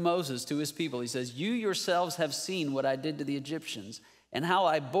speaking through Moses to his people, he says, you yourselves have seen what I did to the Egyptians and how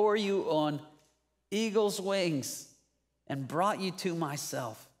I bore you on eagle's wings and brought you to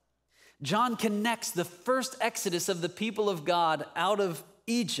myself. John connects the first exodus of the people of God out of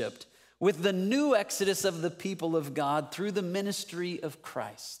Egypt with the new exodus of the people of God through the ministry of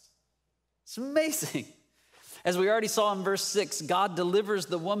Christ. It's amazing. As we already saw in verse 6, God delivers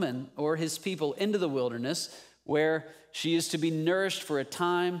the woman or his people into the wilderness where she is to be nourished for a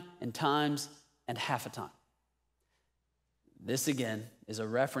time and times and half a time. This again is a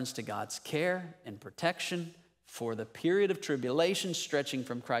reference to God's care and protection for the period of tribulation stretching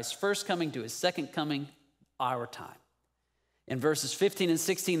from Christ's first coming to his second coming, our time. In verses 15 and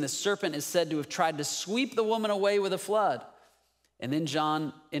 16, the serpent is said to have tried to sweep the woman away with a flood. And then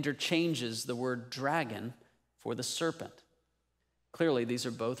John interchanges the word dragon for the serpent. Clearly, these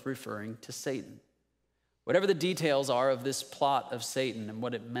are both referring to Satan. Whatever the details are of this plot of Satan and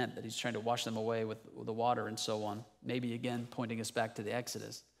what it meant that he's trying to wash them away with the water and so on, maybe again pointing us back to the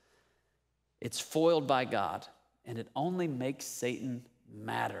Exodus, it's foiled by God. And it only makes Satan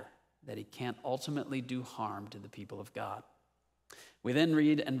madder that he can't ultimately do harm to the people of God. We then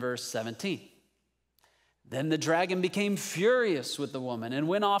read in verse 17, then the dragon became furious with the woman and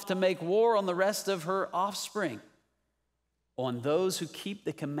went off to make war on the rest of her offspring, on those who keep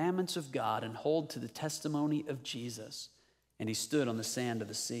the commandments of God and hold to the testimony of Jesus. And he stood on the sand of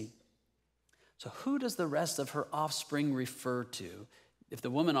the sea. So who does the rest of her offspring refer to if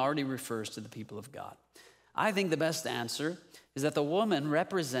the woman already refers to the people of God? I think the best answer is that the woman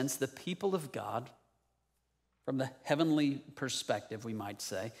represents the people of God from the heavenly perspective, we might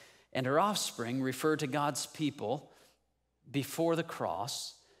say, and her offspring refer to God's people before the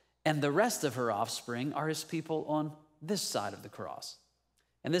cross, and the rest of her offspring are his people on this side of the cross.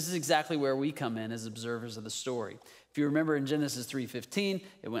 And this is exactly where we come in as observers of the story. If you remember in Genesis 3:15,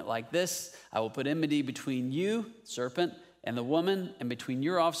 it went like this: I will put enmity between you, serpent, and the woman, and between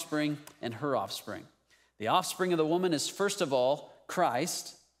your offspring and her offspring. The offspring of the woman is first of all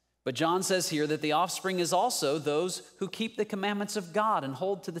Christ, but John says here that the offspring is also those who keep the commandments of God and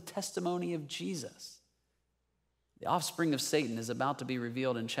hold to the testimony of Jesus. The offspring of Satan is about to be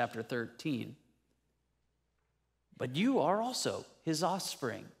revealed in chapter 13. But you are also his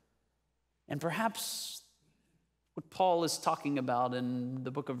offspring. And perhaps what Paul is talking about in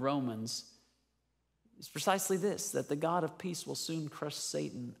the book of Romans is precisely this, that the God of peace will soon crush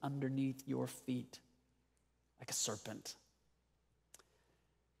Satan underneath your feet like a serpent.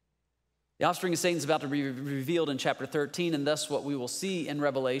 The offspring of Satan is about to be revealed in chapter 13, and thus what we will see in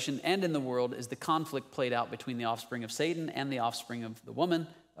Revelation and in the world is the conflict played out between the offspring of Satan and the offspring of the woman,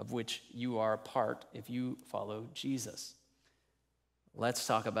 of which you are a part if you follow Jesus. Let's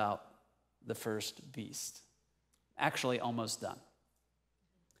talk about the first beast. Actually, almost done.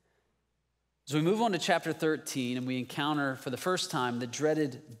 So we move on to chapter 13, and we encounter for the first time the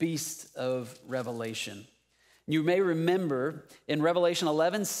dreaded beast of Revelation. You may remember in Revelation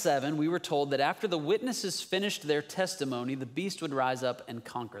 11:7, we were told that after the witnesses finished their testimony, the beast would rise up and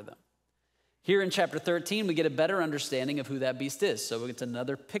conquer them. Here in chapter 13, we get a better understanding of who that beast is. So it's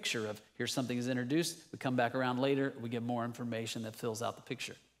another picture of here's something is introduced. We come back around later, we get more information that fills out the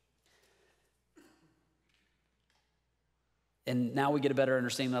picture. And now we get a better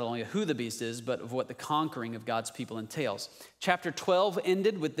understanding not only of who the beast is, but of what the conquering of God's people entails. Chapter 12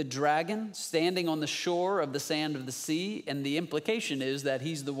 ended with the dragon standing on the shore of the sand of the sea, and the implication is that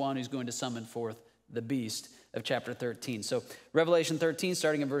he's the one who's going to summon forth the beast of chapter 13. So Revelation 13,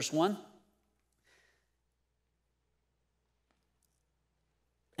 starting in verse 1.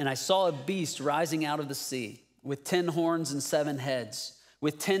 And I saw a beast rising out of the sea with 10 horns and 7 heads,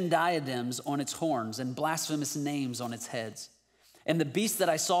 with 10 diadems on its horns and blasphemous names on its heads. And the beast that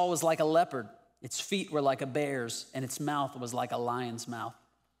I saw was like a leopard. Its feet were like a bear's, and its mouth was like a lion's mouth.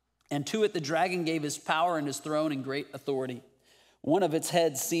 And to it the dragon gave his power and his throne and great authority. One of its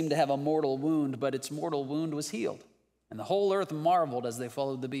heads seemed to have a mortal wound, but its mortal wound was healed. And the whole earth marveled as they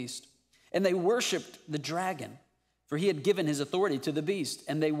followed the beast. And they worshiped the dragon, for he had given his authority to the beast.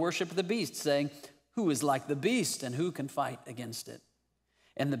 And they worshiped the beast, saying, "Who is like the beast, and who can fight against it?"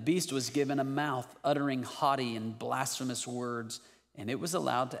 And the beast was given a mouth, uttering haughty and blasphemous words, and it was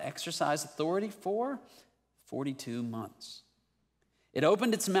allowed to exercise authority for 42 months. It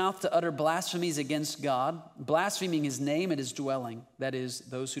opened its mouth to utter blasphemies against God, blaspheming his name and his dwelling, that is,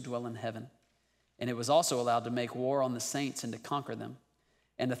 those who dwell in heaven. And it was also allowed to make war on the saints and to conquer them.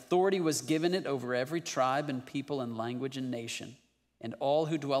 And authority was given it over every tribe and people and language and nation, and all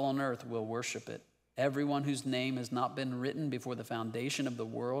who dwell on earth will worship it. Everyone whose name has not been written before the foundation of the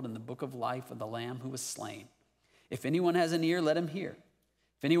world in the book of life of the Lamb who was slain. If anyone has an ear, let him hear.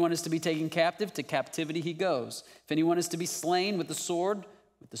 If anyone is to be taken captive, to captivity he goes. If anyone is to be slain with the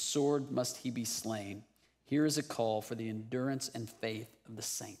sword must he be slain. Here is a call for the endurance and faith of the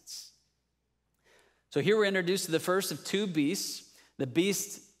saints. So here we're introduced to the first of 2 beasts.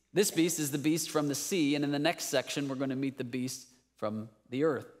 This beast is the beast from the sea, and in the next section we're going to meet the beast from the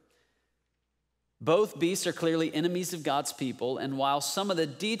earth. Both beasts are clearly enemies of God's people, and while some of the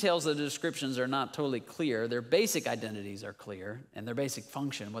details of the descriptions are not totally clear, their basic identities are clear, and their basic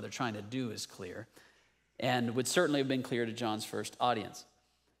function, what they're trying to do, is clear, and would certainly have been clear to John's first audience.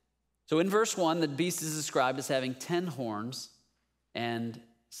 So in verse 1, the beast is described as having 10 horns and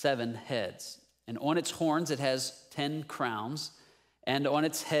 7 heads. And on its horns it has 10 crowns, and on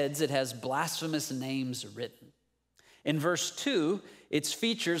its heads it has blasphemous names written. In verse 2, its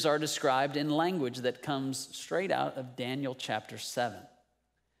features are described in language that comes straight out of Daniel chapter 7.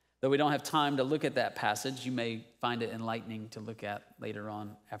 Though we don't have time to look at that passage, you may find it enlightening to look at later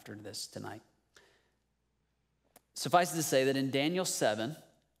on after this tonight. Suffice it to say that in Daniel 7,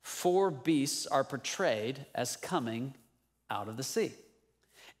 4 beasts are portrayed as coming out of the sea.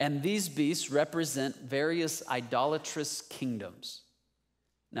 And these beasts represent various idolatrous kingdoms.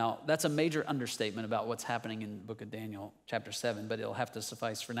 Now, that's a major understatement about what's happening in the book of Daniel, chapter 7, but it'll have to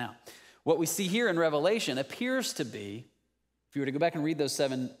suffice for now. What we see here in Revelation appears to be, if you were to go back and read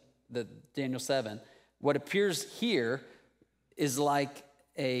the Daniel 7, what appears here is like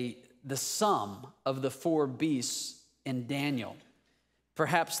the sum of the 4 beasts in Daniel.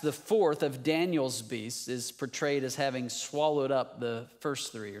 Perhaps the 4th of Daniel's beasts is portrayed as having swallowed up the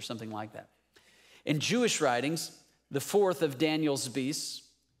first 3 or something like that. In Jewish writings, the 4th of Daniel's beasts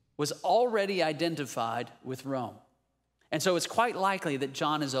was already identified with Rome. And so it's quite likely that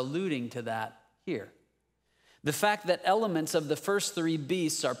John is alluding to that here. The fact that elements of the first 3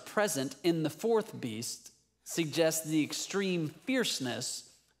 beasts are present in the 4th beast suggests the extreme fierceness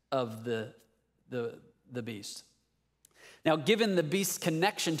of the beast. Now, given the beast's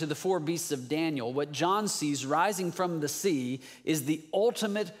connection to the 4 beasts of Daniel, what John sees rising from the sea is the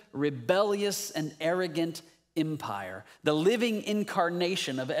ultimate rebellious and arrogant empire, the living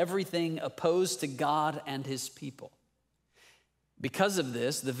incarnation of everything opposed to God and his people. Because of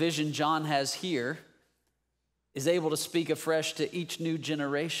this, the vision John has here is able to speak afresh to each new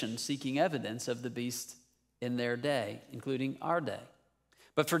generation seeking evidence of the beast in their day, including our day.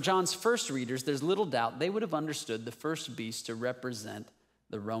 But for John's first readers, there's little doubt they would have understood the first beast to represent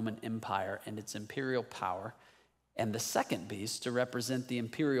the Roman Empire and its imperial power, and the second beast to represent the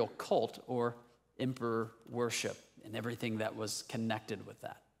imperial cult or emperor worship and everything that was connected with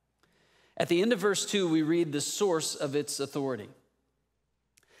that. At the end of verse 2, we read the source of its authority.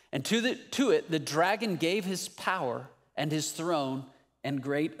 And to it, the dragon gave his power and his throne and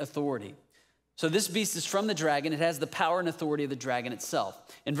great authority. So this beast is from the dragon. It has the power and authority of the dragon itself.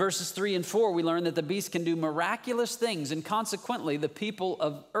 In verses 3 and 4, we learn that the beast can do miraculous things, and consequently, the people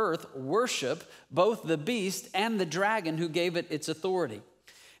of earth worship both the beast and the dragon who gave it its authority.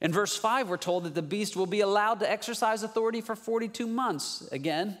 In verse 5, we're told that the beast will be allowed to exercise authority for 42 months.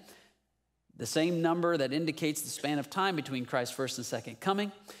 Again, the same number that indicates the span of time between Christ's first and second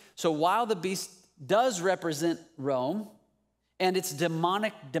coming. So while the beast does represent Rome and its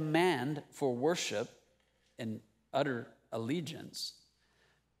demonic demand for worship and utter allegiance,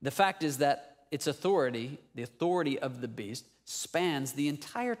 the fact is that its authority, the authority of the beast, spans the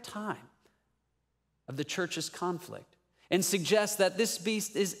entire time of the church's conflict and suggests that this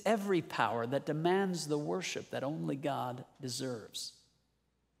beast is every power that demands the worship that only God deserves.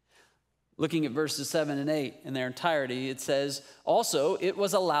 Looking at verses 7 and 8 in their entirety, it says, also, it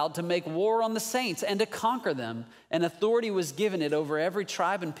was allowed to make war on the saints and to conquer them, and authority was given it over every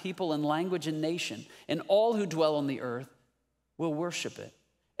tribe and people and language and nation, and all who dwell on the earth will worship it.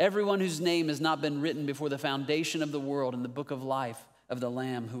 Everyone whose name has not been written before the foundation of the world in the book of life of the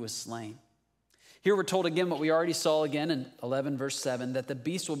Lamb who was slain. Here we're told again what we already saw again in 11 verse 7, that the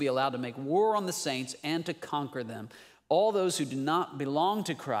beast will be allowed to make war on the saints and to conquer them. All those who do not belong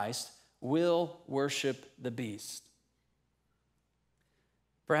to Christ will worship the beast.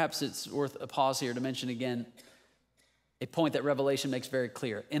 Perhaps it's worth a pause here to mention again a point that Revelation makes very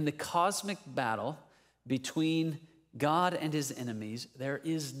clear. In the cosmic battle between God and his enemies, there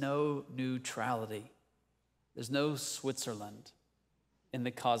is no neutrality. There's no Switzerland in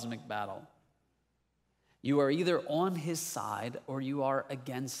the cosmic battle. You are either on his side or you are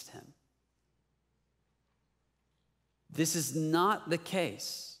against him. This is not the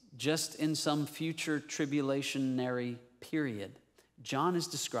case just in some future tribulationary period. John is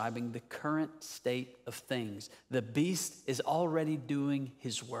describing the current state of things. The beast is already doing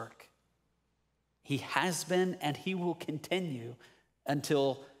his work. He has been and he will continue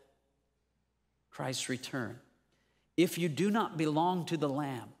until Christ's return. If you do not belong to the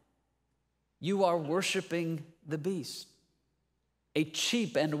Lamb, you are worshiping the beast, a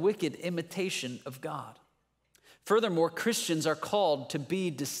cheap and wicked imitation of God. Furthermore, Christians are called to be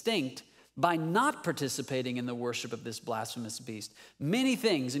distinct by not participating in the worship of this blasphemous beast. Many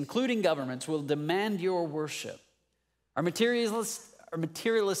things, including governments, will demand your worship. Our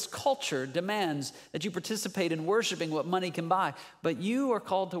materialist culture demands that you participate in worshiping what money can buy, but you are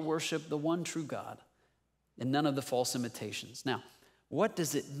called to worship the one true God and none of the false imitations. Now, what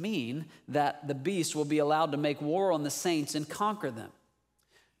does it mean that the beast will be allowed to make war on the saints and conquer them?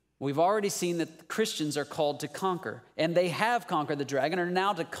 We've already seen that Christians are called to conquer, and they have conquered the dragon and are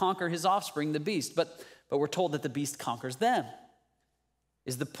now to conquer his offspring, the beast. But we're told that the beast conquers them.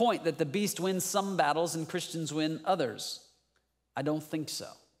 Is the point that the beast wins some battles and Christians win others? I don't think so.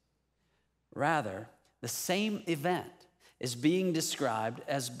 Rather, the same event is being described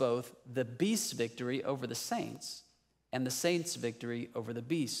as both the beast's victory over the saints and the saints' victory over the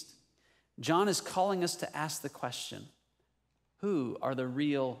beast. John is calling us to ask the question, who are the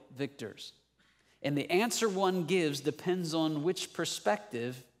real victors? And the answer one gives depends on which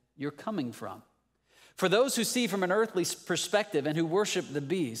perspective you're coming from. For those who see from an earthly perspective and who worship the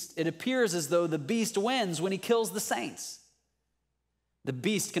beast, it appears as though the beast wins when he kills the saints. The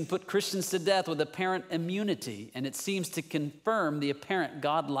beast can put Christians to death with apparent immunity, and it seems to confirm the apparent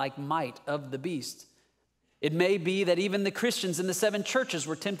godlike might of the beast. It may be that even the Christians in the 7 churches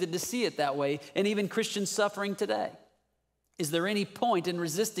were tempted to see it that way, and even Christians suffering today. Is there any point in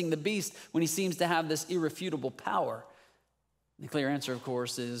resisting the beast when he seems to have this irrefutable power? The clear answer, of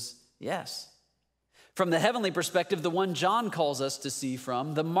course, is yes. From the heavenly perspective, the one John calls us to see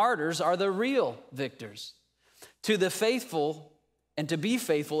from, the martyrs are the real victors. To the faithful and to be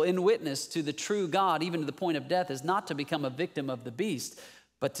faithful in witness to the true God, even to the point of death, is not to become a victim of the beast,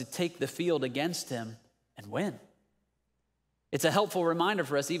 but to take the field against him and win. It's a helpful reminder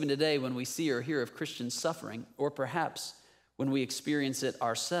for us even today when we see or hear of Christians suffering, or perhaps when we experience it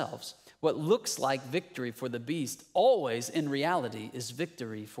ourselves. What looks like victory for the beast always, in reality, is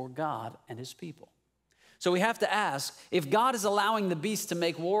victory for God and his people. So we have to ask, if God is allowing the beast to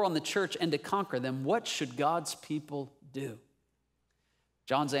make war on the church and to conquer them, what should God's people do?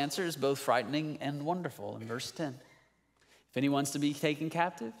 John's answer is both frightening and wonderful in verse 10. If anyone's to be taken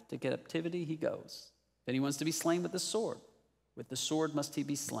captive, to captivity he goes. If anyone's to be slain with the sword must he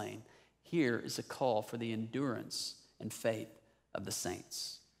be slain. Here is a call for the endurance and faith of the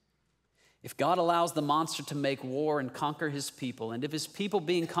saints. If God allows the monster to make war and conquer his people, and if his people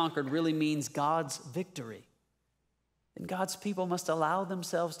being conquered really means God's victory, then God's people must allow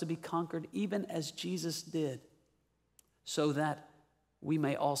themselves to be conquered even as Jesus did, so that we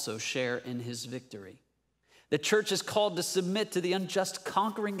may also share in his victory. The church is called to submit to the unjust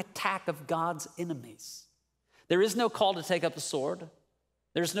conquering attack of God's enemies. There is no call to take up the sword.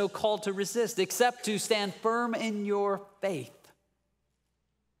 There's no call to resist, except to stand firm in your faith.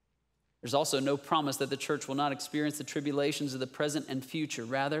 There's also no promise that the church will not experience the tribulations of the present and future.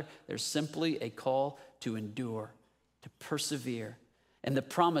 Rather, there's simply a call to endure, to persevere, and the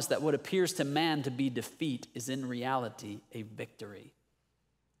promise that what appears to man to be defeat is in reality a victory.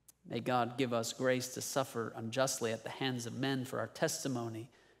 May God give us grace to suffer unjustly at the hands of men for our testimony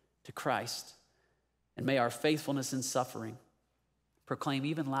to Christ. And may our faithfulness in suffering proclaim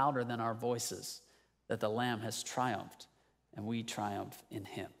even louder than our voices that the Lamb has triumphed and we triumph in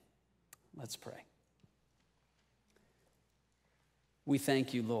him. Let's pray. We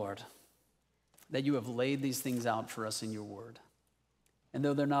thank you, Lord, that you have laid these things out for us in your word. And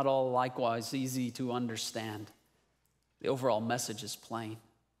though they're not all likewise easy to understand, the overall message is plain.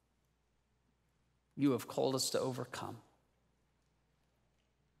 You have called us to overcome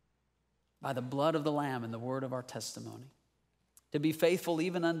by the blood of the Lamb and the word of our testimony, to be faithful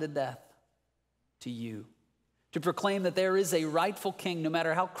even unto death to you, to proclaim that there is a rightful king, no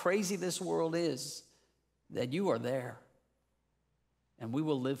matter how crazy this world is, that you are there. And we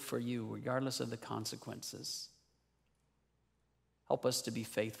will live for you regardless of the consequences. Help us to be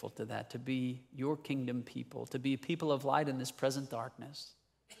faithful to that, to be your kingdom people, to be people of light in this present darkness.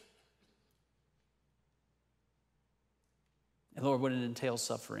 And Lord, when it entails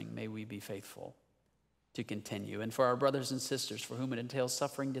suffering, may we be faithful to continue. And for our brothers and sisters for whom it entails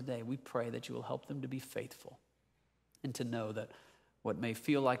suffering today, we pray that you will help them to be faithful and to know that what may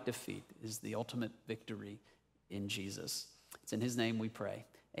feel like defeat is the ultimate victory in Jesus. It's in his name we pray.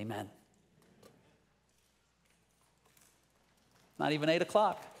 Amen. Not even 8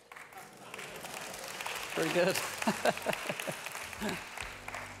 o'clock. Pretty good.